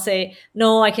then I'll say,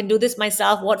 no, I can do this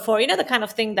myself. What for? The kind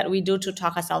of thing that we do to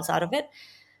talk ourselves out of it.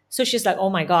 So she's like, oh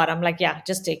my God. I'm like, yeah,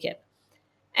 just take it.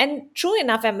 And true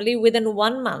enough, Emily,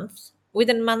 one month,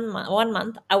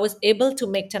 I was able to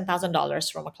make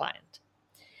 $10,000 from a client.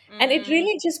 And it Mm,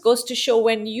 really just goes to show,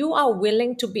 when you are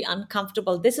willing to be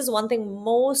uncomfortable, this is one thing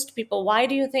most people, why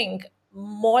do you think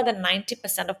more than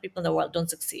 90% of people in the world don't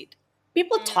succeed?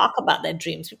 People mm, talk about their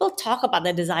dreams, people talk about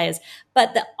their desires,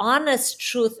 but the honest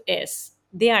truth is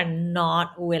they are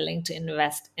not willing to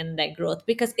invest in their growth,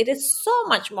 because it is so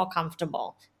much more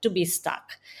comfortable to be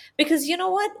stuck. Because you know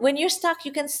what? When you're stuck,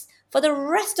 you can, for the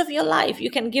rest of your life,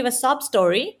 you can give a sob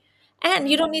story and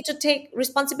you mm. don't need to take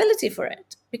responsibility for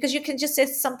it, because you can just say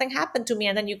something happened to me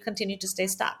and then you continue to stay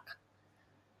stuck.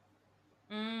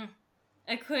 Mm.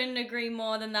 I couldn't agree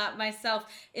more than that myself.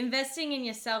 Investing in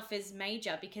yourself is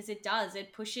major because it does.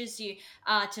 It pushes you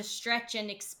to stretch and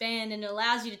expand and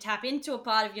allows you to tap into a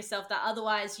part of yourself that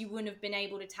otherwise you wouldn't have been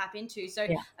able to tap into. So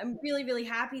Yeah. I'm really, really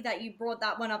happy that you brought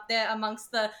that one up there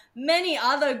amongst the many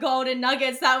other golden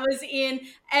nuggets that was in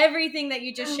everything that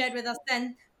you just shared with us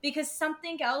then. Because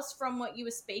something else from what you were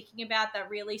speaking about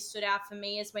that really stood out for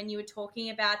me is when you were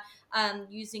talking about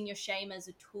using your shame as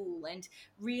a tool and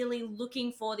really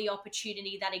looking for the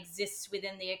opportunity that exists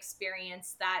within the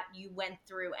experience that you went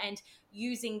through and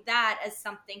using that as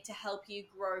something to help you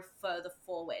grow further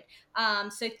forward.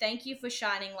 So thank you for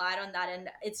shining light on that. And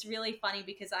it's really funny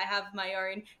because I have my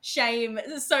own shame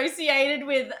associated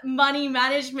with money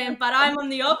management, but I'm on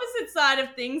the opposite side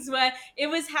of things where it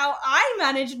was how I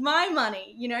managed my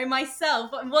money,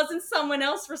 myself. It wasn't someone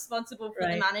else responsible for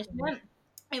the Right. management.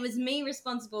 It was me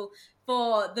responsible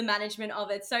for the management of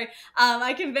it. So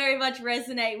I can very much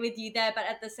resonate with you there. But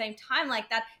at the same time, like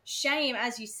that shame,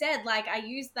 as you said, like I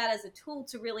used that as a tool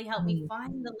to really help me Mm.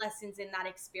 find the lessons in that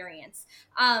experience.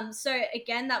 So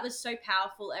again, that was so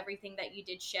powerful, everything that you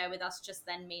did share with us just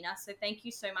then, Mina. So thank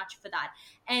you so much for that.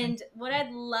 And what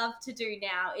I'd love to do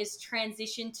now is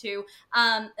transition to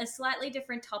a slightly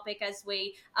different topic as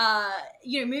we,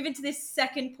 move into this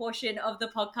second portion of the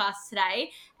podcast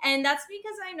today. And that's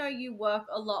because I know you work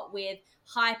a lot with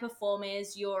high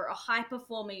performers. You're a high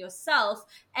performer yourself.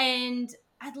 And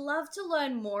I'd love to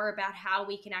learn more about how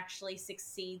we can actually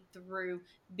succeed through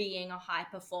being a high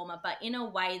performer, but in a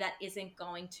way that isn't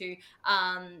going to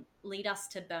lead us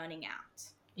to burning out.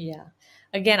 Yeah.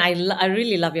 Again, I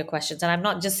really love your questions. And I'm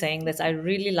not just saying this, I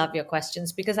really love your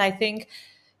questions, because I think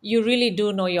you really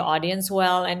do know your audience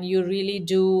well, and you really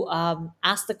do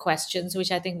ask the questions,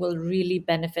 which I think will really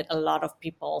benefit a lot of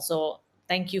people. So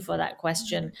thank you for that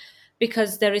question,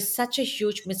 because there is such a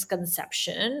huge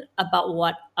misconception about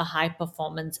what a high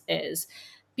performance is.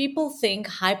 People think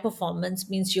high performance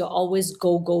means you're always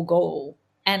go, go, go.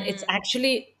 And it's Mm,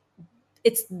 actually,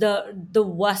 it's the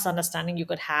worst understanding you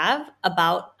could have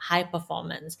about high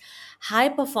performance. High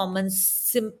performance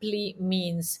simply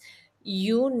means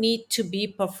you need to be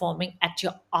performing at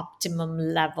your optimum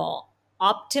level.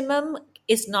 Optimum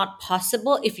is not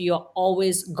possible if you're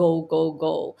always go, go,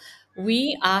 go.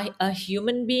 We are a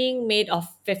human being made of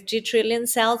 50 trillion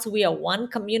cells. We are one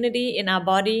community in our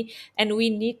body, and we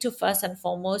need to first and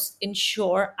foremost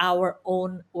ensure our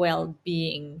own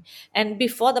well-being. And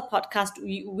before the podcast,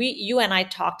 you and I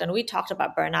talked, and we talked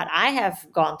about burnout. I have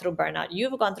gone through burnout.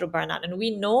 You've gone through burnout, and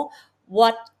we know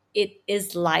what it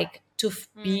is like to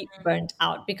mm, be burnt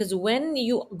out. Because when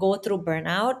you go through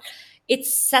burnout, it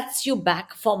sets you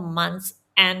back for months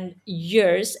and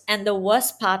years. And the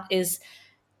worst part is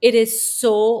it is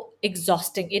so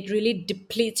exhausting. It really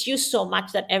depletes you so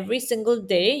much that every single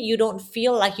day you don't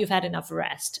feel like you've had enough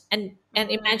rest. And Mm,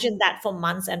 imagine that for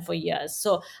months and for years.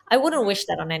 So I wouldn't mm, wish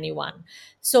that on anyone.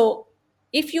 So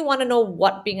if you want to know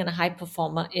what being a high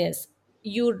performer is,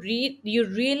 you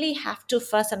really have to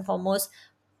first and foremost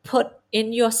put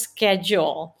in your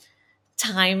schedule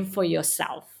time for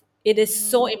yourself. It is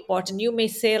so mm, important. You may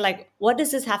say, like, what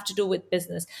does this have to do with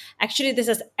business? Actually, this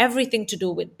has everything to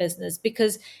do with business,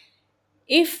 because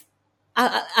if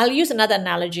I'll use another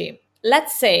analogy.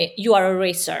 Let's say you are a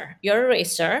racer. You're a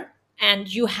racer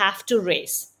and you have to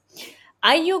race.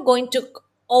 Are you going to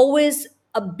always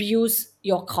abuse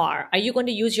your car? Are you going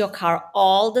to use your car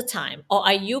all the time? Or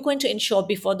are you going to ensure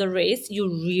before the race you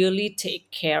really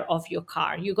take care of your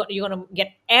car? You're going to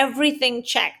get everything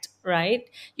checked, right?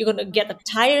 You're going to get the mm,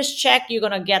 tires checked. You're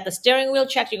going to get the steering wheel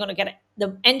checked. You're going to get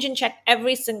the engine checked,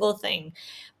 every single thing.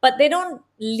 But they don't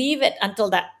leave it until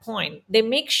that point. They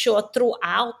make sure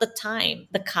throughout the time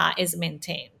the car is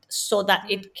maintained so that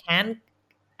mm. it can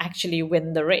actually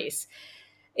win the race.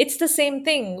 It's the same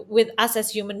thing with us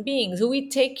as human beings. We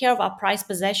take care of our prized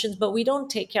possessions, but we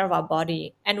don't take care of our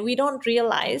body. And we don't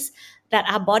realize that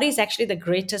our body is actually the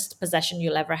greatest possession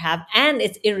you'll ever have. And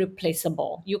it's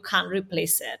irreplaceable. You can't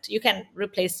replace it. You can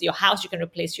replace your house, you can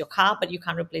replace your car, but you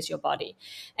can't replace your body.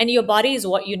 And your body is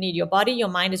what you need. Your body, your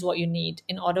mind is what you need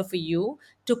in order for you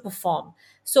to perform.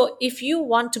 So if you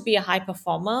want to be a high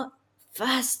performer,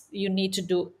 first you need to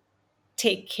do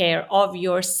take care of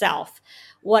yourself.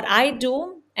 What I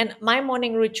do, and my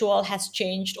morning ritual has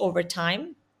changed over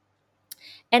time.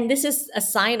 And this is a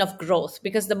sign of growth,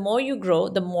 because the more you grow,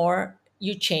 the more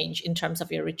you change in terms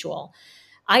of your ritual.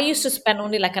 I used to Mm, spend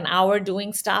only like an hour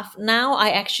doing stuff. Now I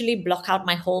actually block out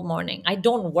my whole morning. I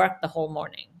don't work the whole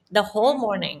morning. The whole mm,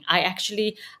 morning, I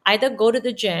actually either go to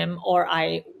the gym or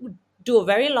I do a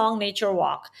very long nature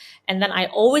walk. And then I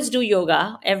always do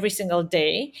yoga every single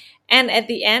day. And at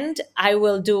the end, I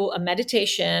will do a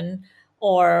meditation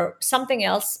or something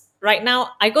else. Right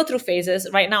now, I go through phases.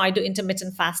 Right now, I do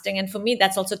intermittent fasting. And for me,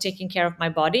 that's also taking care of my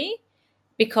body,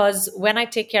 because when I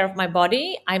take care of my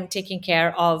body, I'm taking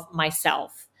care of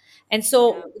myself. And yeah.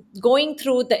 so going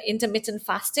through the intermittent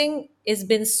fasting has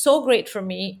been so great for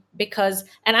me, because,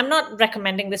 and I'm not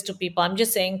recommending this to people, I'm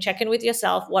just saying check in with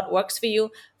yourself, what works for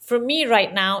you. For me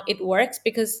right now, it works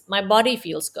because my body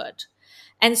feels good.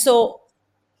 And so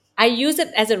I use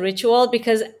it as a ritual,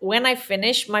 because when I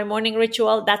finish my morning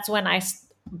ritual, that's when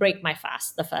break my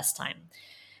fast the first time.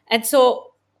 And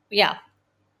so, yeah,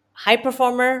 high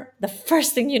performer, the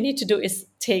first thing you need to do is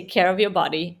take care of your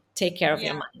body, take care of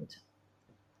your Yeah. mind.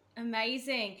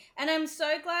 Amazing. And I'm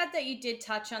so glad that you did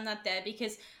touch on that there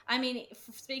because, I mean,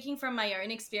 speaking from my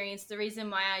own experience, the reason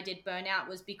why I did burnout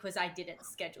was because I didn't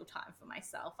schedule time for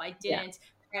myself. I Yeah. didn't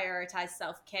prioritize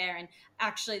self care. And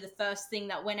actually, the first thing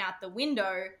that went out the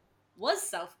window was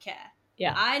self care.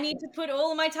 Yeah. I need to put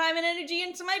all of my time and energy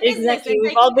into my business Exactly. and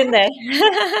We've taking all been there.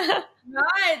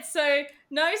 right. So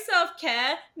no self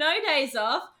care, no days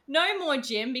off, no more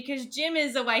gym because gym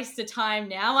is a waste of time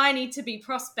now. I need to be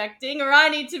prospecting or I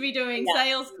need to be doing Yeah.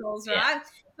 sales calls, Yeah. right?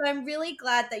 So I'm really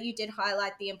glad that you did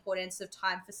highlight the importance of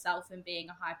time for self and being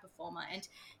a high performer. And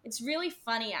it's really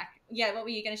funny. Yeah, what were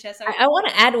you going to share? Sorry. I want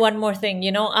to add one more thing.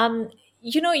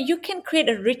 You can create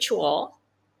a ritual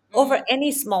over Mm,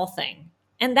 any small thing,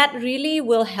 and that really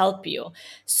will help you.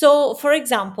 So, for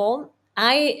example,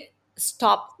 I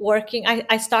start working, and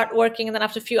then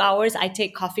after a few hours, I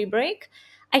take coffee break.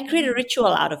 I create a mm, ritual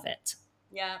out of it.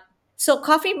 yeah. So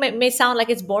coffee may sound like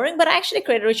it's boring, but I actually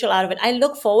create a ritual out of it. I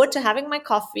look forward to having my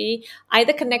coffee,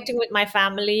 either Mm, connecting with my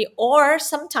family, or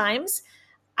sometimes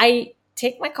I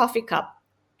take my coffee cup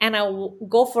and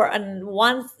go for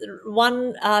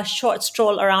one short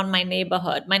stroll around my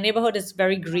neighborhood. My neighborhood is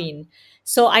very green,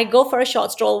 so I go for a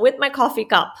short stroll with my coffee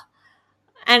cup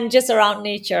and just around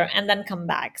nature, and then come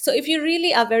back. So if you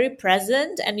really are very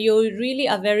present and you really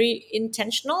are very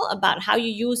intentional about how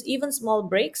you use even small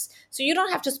breaks, so you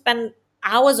don't have to spend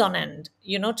hours on end,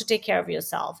 to take care of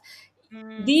yourself.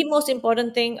 mm, The most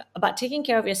important thing about taking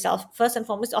care of yourself, first and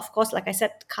foremost, of course, like I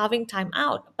said, carving time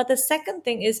out. But the second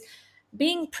thing is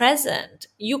being present.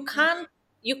 mm,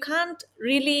 You can't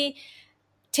really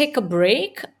take a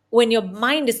break when your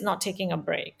mind is not taking a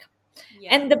break.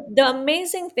 yeah. And the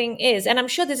amazing thing is, and I'm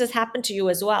sure this has happened to you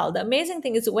as well, the amazing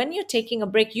thing is when you're taking a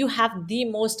break, you have the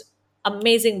most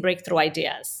amazing breakthrough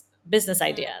ideas, business Mm.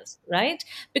 ideas, right?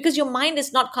 Because your mind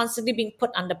is not constantly being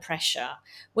put under pressure.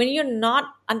 When you're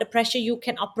not under pressure, you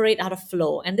can operate out of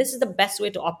flow. And this is the best way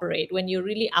to operate when you're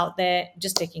really out there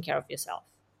just taking care of yourself.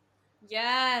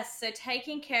 Yes. So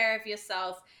taking care of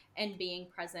yourself and being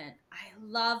present. I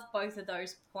love both of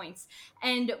those points.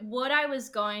 And what I was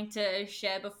going to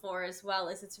share before as well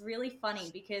is it's really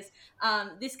funny because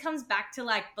this comes back to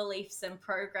like beliefs and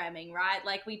programming, right?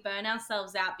 Like we burn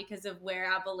ourselves out because of where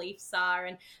our beliefs are,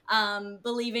 and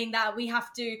believing that we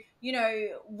have to,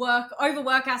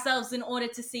 overwork ourselves in order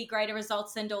to see greater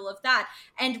results and all of that.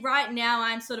 And right now,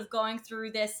 I'm sort of going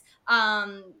through this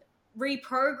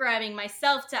reprogramming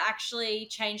myself to actually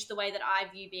change the way that I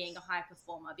view being a high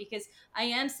performer, because I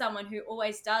am someone who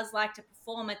always does like to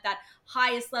perform at that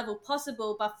highest level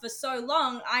possible. But for so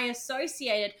long, I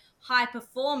associated high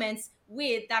performance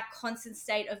with that constant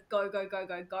state of go, go, go,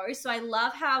 go, go. So I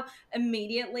love how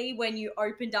immediately when you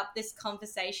opened up this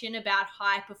conversation about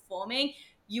high performing,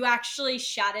 you actually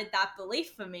shattered that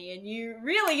belief for me. And you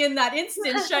really, in that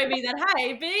instance, showed me that,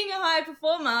 hey, being a high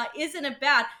performer isn't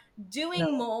about doing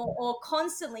No. more or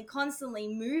constantly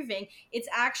moving. It's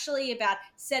actually about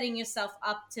setting yourself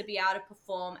up to be able to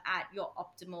perform at your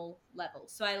optimal level.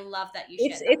 So I love that you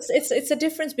It's shared that it's with me. it's it's a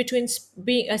difference between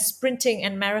being a sprinting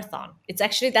and marathon. It's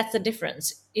actually that's the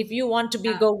difference. If you want to be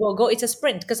Yeah. go go go, it's a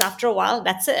sprint because after a while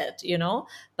that's it.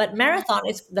 But Mm, marathon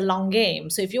is the long game.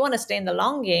 So if you want to stay in the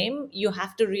long game, you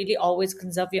have to really always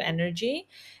conserve your energy,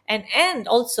 and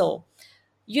also,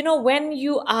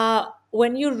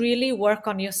 when you really work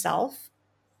on yourself,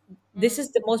 this mm,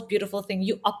 is the most beautiful thing.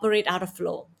 You operate out of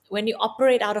flow. When you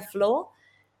operate out of flow,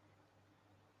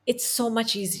 it's so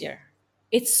much easier.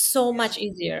 It's so yeah. much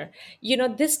easier.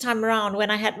 This time around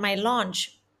when I had my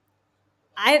launch,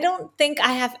 I don't think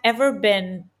I have ever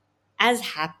been as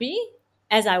happy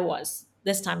as I was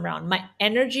this time around. My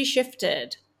energy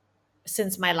shifted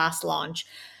since my last launch.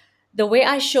 The way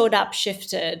I showed up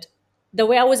shifted. The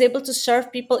way I was able to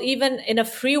serve people, even in a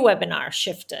free webinar,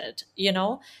 shifted.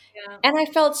 Yeah. And I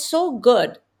felt so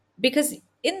good because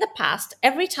in the past,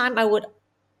 every time I would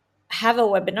have a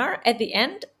webinar, at the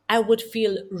end, I would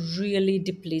feel really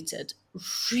depleted,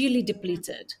 really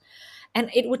depleted. And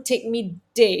it would take me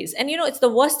days. And it's the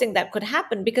worst thing that could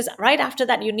happen because right after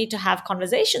that, you need to have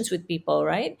conversations with people,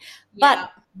 right? But Yeah.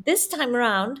 this time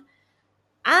around,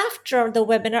 after the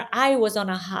webinar, I was on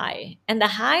a high, and the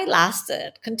high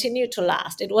lasted, continued to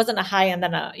last. It wasn't a high and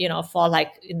then a fall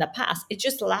like in the past. It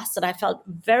just lasted. I felt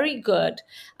very good.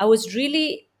 I was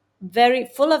really very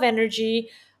full of energy,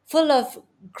 full of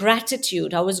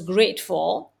gratitude. I was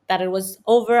grateful that it was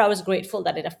over. I was grateful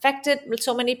that it affected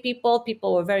so many people.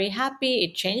 People were very happy.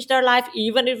 It changed their life,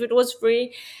 even if it was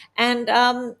free. And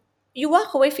you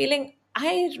walk away feeling,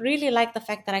 I really like the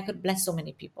fact that I could bless so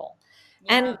many people.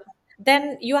 Yeah. And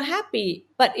then you are happy.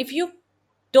 But if you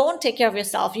don't take care of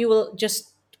yourself, you will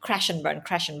just crash and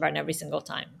burn every single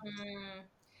time. Mm.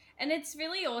 And it's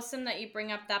really awesome that you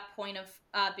bring up that point of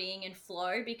being in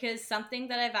flow, because something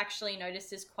that I've actually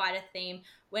noticed is quite a theme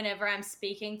whenever I'm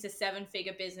speaking to seven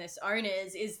figure business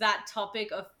owners is that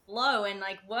topic of flow and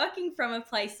like working from a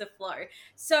place of flow.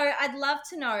 So I'd love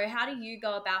to know, how do you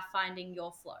go about finding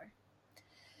your flow?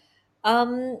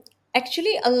 Um,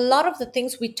 Actually, a lot of the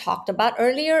things we talked about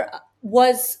earlier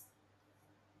was,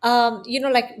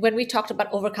 like when we talked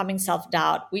about overcoming self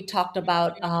doubt, we talked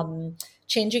about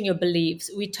changing your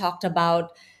beliefs, we talked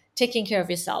about taking care of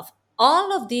yourself.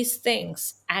 All of these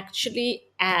things actually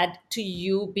add to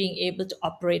you being able to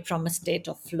operate from a state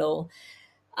of flow.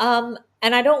 And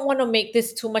I don't want to make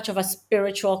this too much of a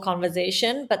spiritual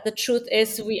conversation, but the truth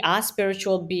is, we are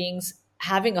spiritual beings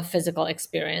having a physical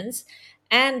experience.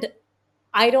 And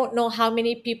I don't know how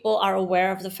many people are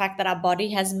aware of the fact that our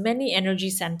body has many energy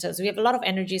centers. We have a lot of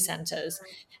energy centers.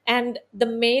 And the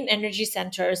main energy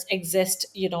centers exist,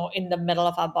 in the middle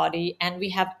of our body, and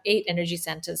we have 8 energy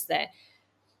centers there.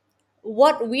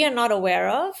 What we are not aware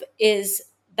of is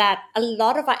that a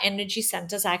lot of our energy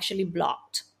centers are actually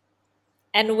blocked.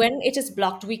 And Mm, when it is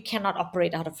blocked, we cannot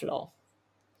operate out of flow.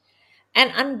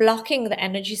 And unblocking the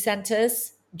energy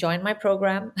centers, join my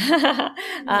program.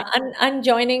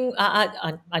 Unjoining,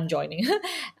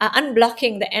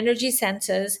 unblocking the energy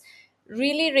centers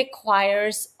really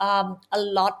requires a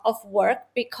lot of work,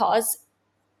 because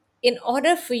in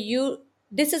order for you,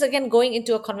 this is again going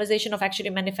into a conversation of actually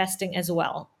manifesting as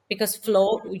well, because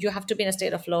flow, you have to be in a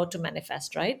state of flow to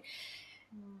manifest, right?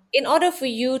 mm, In order for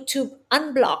you to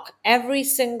unblock every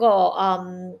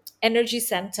single energy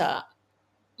center,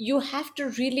 you have to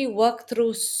really work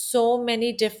through so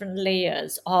many different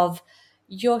layers of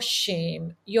your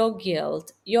shame, your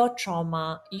guilt, your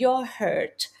trauma, your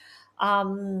hurt,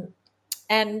 um,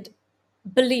 and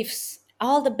beliefs,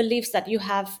 all the beliefs that you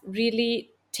have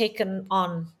really taken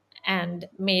on and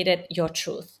made it your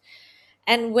truth.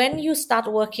 And when you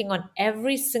start working on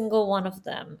every single one of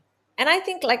them, and I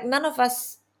think like none of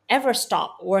us ever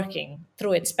stop working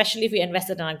through it, especially if we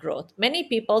invested in our growth. Many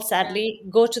people sadly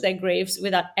go to their graves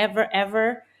without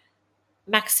ever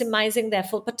maximizing their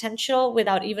full potential,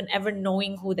 without even ever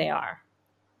knowing who they are,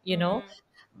 you know.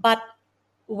 Mm, But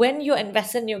when you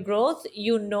invest in your growth,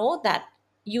 you know that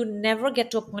you never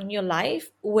get to a point in your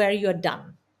life where you're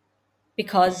done,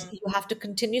 because mm, you have to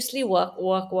continuously work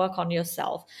on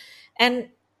yourself. And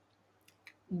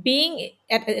being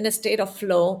in a state of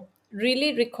flow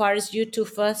really requires you to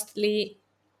firstly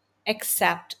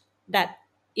accept that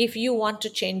if you want to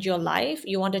change your life,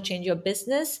 you want to change your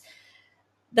business,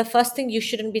 the first thing you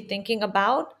shouldn't be thinking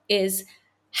about is,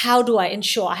 how do I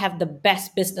ensure I have the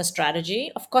best business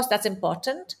strategy? Of course, that's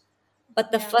important.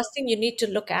 But the yeah. first thing you need to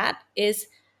look at is,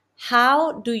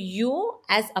 how do you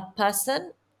as a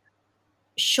person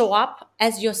show up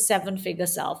as your seven figure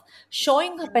self?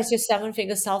 Showing up as your seven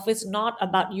figure self is not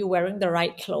about you wearing the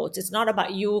right clothes. It's not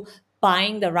about you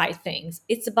buying the right things.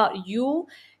 It's about you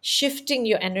shifting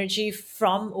your energy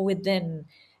from within.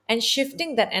 And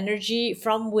shifting that energy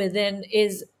from within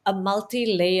is a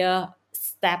multi layer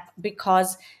step,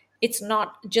 because it's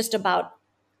not just about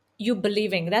you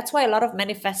believing. That's why a lot of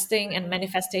manifesting and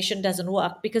manifestation doesn't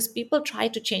work, because people try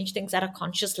to change things at a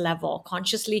conscious level,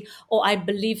 consciously. Oh, I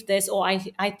believe this, or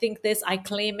I think this, I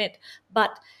claim it.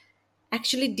 But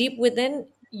actually, deep within,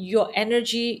 your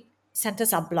energy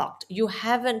centers are blocked. You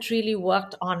haven't really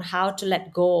worked on how to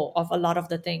let go of a lot of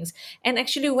the things. And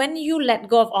actually, when you let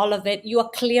go of all of it, you are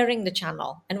clearing the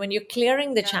channel. And when you're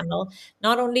clearing the channel,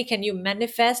 not only can you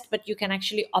manifest, but you can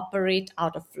actually operate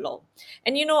out of flow.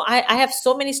 And I have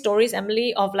so many stories,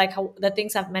 Emily, of like how the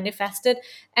things I've manifested.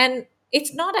 And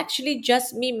it's not actually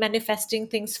just me manifesting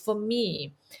things for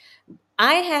me.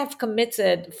 I have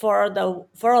committed for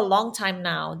a long time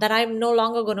now that I'm no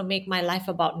longer going to make my life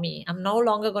about me. I'm no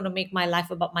longer going to make my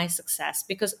life about my success,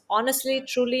 because honestly,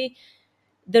 truly,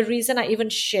 the reason I even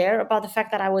share about the fact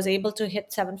that I was able to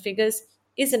hit seven figures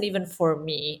isn't even for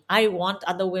me. I want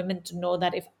other women to know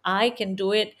that if I can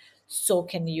do it, so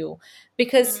can you.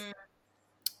 Because Mm,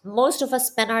 most of us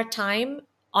spend our time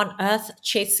on earth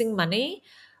chasing money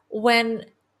when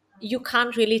you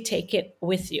can't really take it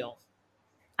with you.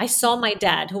 I saw my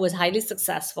dad, who was highly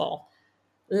successful,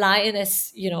 lie in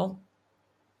his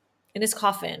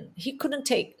coffin. He couldn't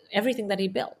take everything that he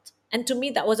built. And to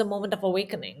me, that was a moment of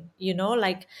awakening,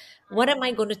 like, what am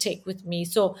I going to take with me?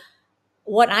 So,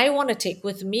 what I want to take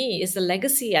with me is the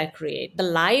legacy I create, the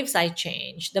lives I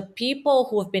change, the people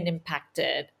who have been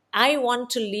impacted. I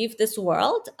want to leave this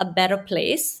world a better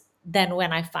place than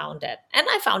when I found it. And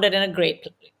I found it in a great,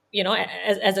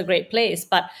 as a great place,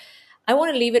 but I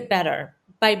want to leave it better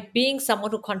by being someone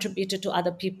who contributed to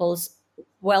other people's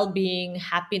well being,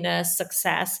 happiness,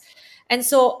 success. And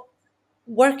so,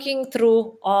 working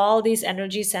through all these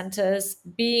energy centers,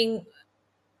 being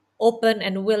open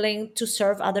and willing to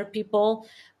serve other people.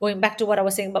 Going back to what I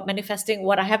was saying about manifesting,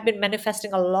 what I have been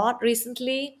manifesting a lot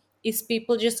recently is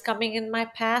people just coming in my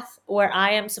path where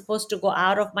I am supposed to go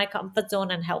out of my comfort zone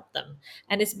and help them.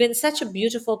 And it's been such a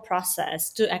beautiful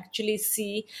process to actually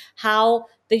see how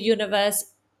the universe,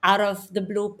 out of the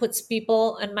blue, puts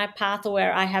people in my path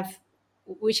where I have,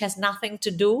 which has nothing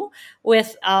to do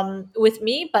with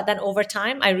me, but then over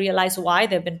time I realize why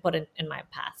they've been put in my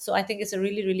path. So I think it's a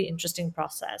really, really interesting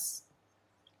process.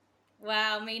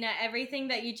 wow, Mina, everything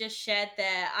that you just shared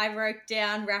there, I wrote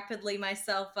down rapidly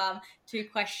myself two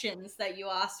questions that you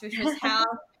asked, which was, how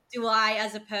do I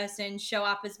as a person show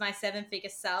up as my seven figure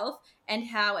self, and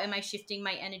how am I shifting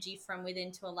my energy from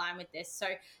within to align with this? So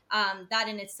that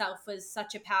in itself was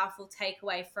such a powerful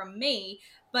takeaway from me,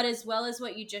 but as well as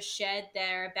what you just shared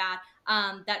there about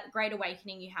that great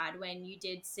awakening you had when you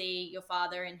did see your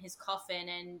father in his coffin,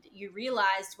 and you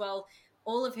realized, well,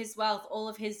 all of his wealth, all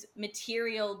of his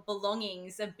material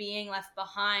belongings are being left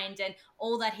behind, and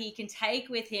all that he can take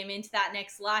with him into that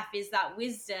next life is that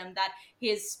wisdom that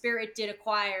his spirit did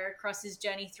acquire across his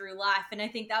journey through life. And I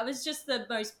think that was just the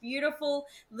most beautiful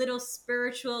little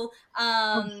spiritual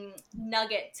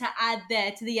nugget to add there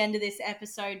to the end of this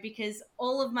episode, because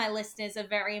all of my listeners are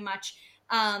very much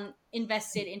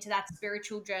invested into that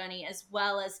spiritual journey, as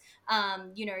well as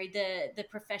the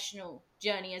professional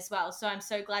journey as well. So I'm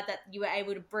so glad that you were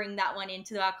able to bring that one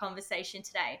into our conversation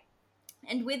today.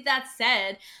 And with that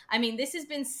said, I mean, this has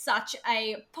been such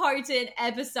a potent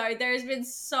episode. There has been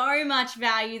so much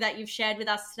value that you've shared with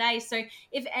us today. So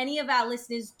if any of our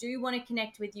listeners do want to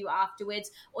connect with you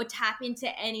afterwards, or tap into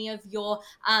any of your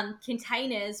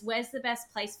containers, where's the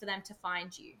best place for them to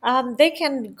find you? They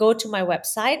can go to my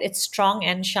website. It's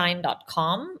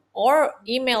strongandshine.com, or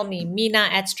email me,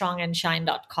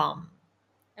 mina@strongandshine.com.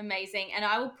 Amazing. And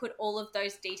I will put all of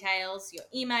those details, your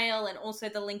email, and also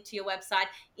the link to your website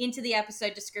into the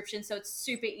episode description. So it's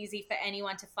super easy for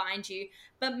anyone to find you.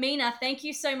 But Meena, thank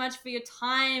you so much for your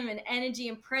time and energy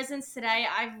and presence today.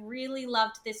 I've really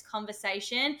loved this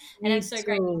conversation and I'm so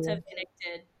grateful to have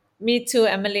connected. Me too,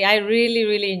 Emily. I really,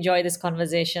 really enjoyed this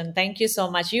conversation. Thank you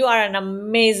so much. You are an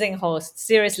amazing host.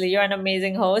 Seriously, you're an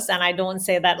amazing host, and I don't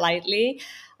say that lightly.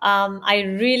 I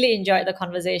really enjoyed the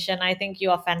conversation. I think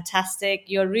you are fantastic.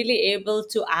 You're really able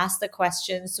to ask the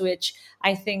questions which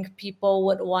I think people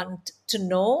would want to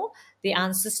know the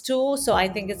answers to. So I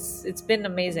think it's been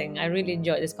amazing. I really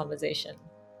enjoyed this conversation.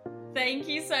 Thank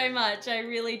you so much. I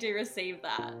really do receive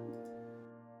that.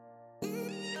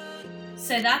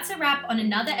 So that's a wrap on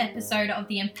another episode of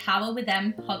the Empower with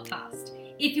Em podcast.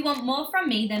 If you want more from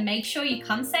me, then make sure you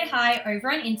come say hi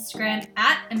over on Instagram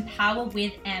at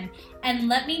EmpowerWithEm and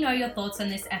let me know your thoughts on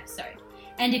this episode.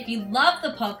 And if you love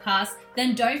the podcast,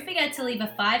 then don't forget to leave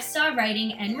a 5-star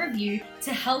rating and review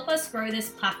to help us grow this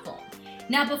platform.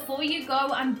 Now, before you go,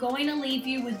 I'm going to leave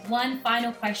you with one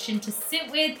final question to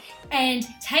sit with and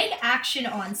take action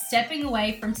on stepping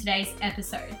away from today's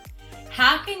episode.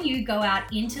 How can you go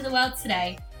out into the world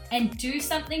today and do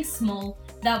something small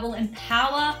that will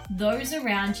empower those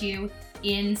around you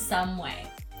in some way?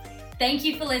 Thank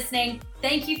you for listening.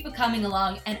 Thank you for coming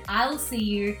along, and I will see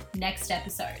you next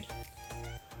episode.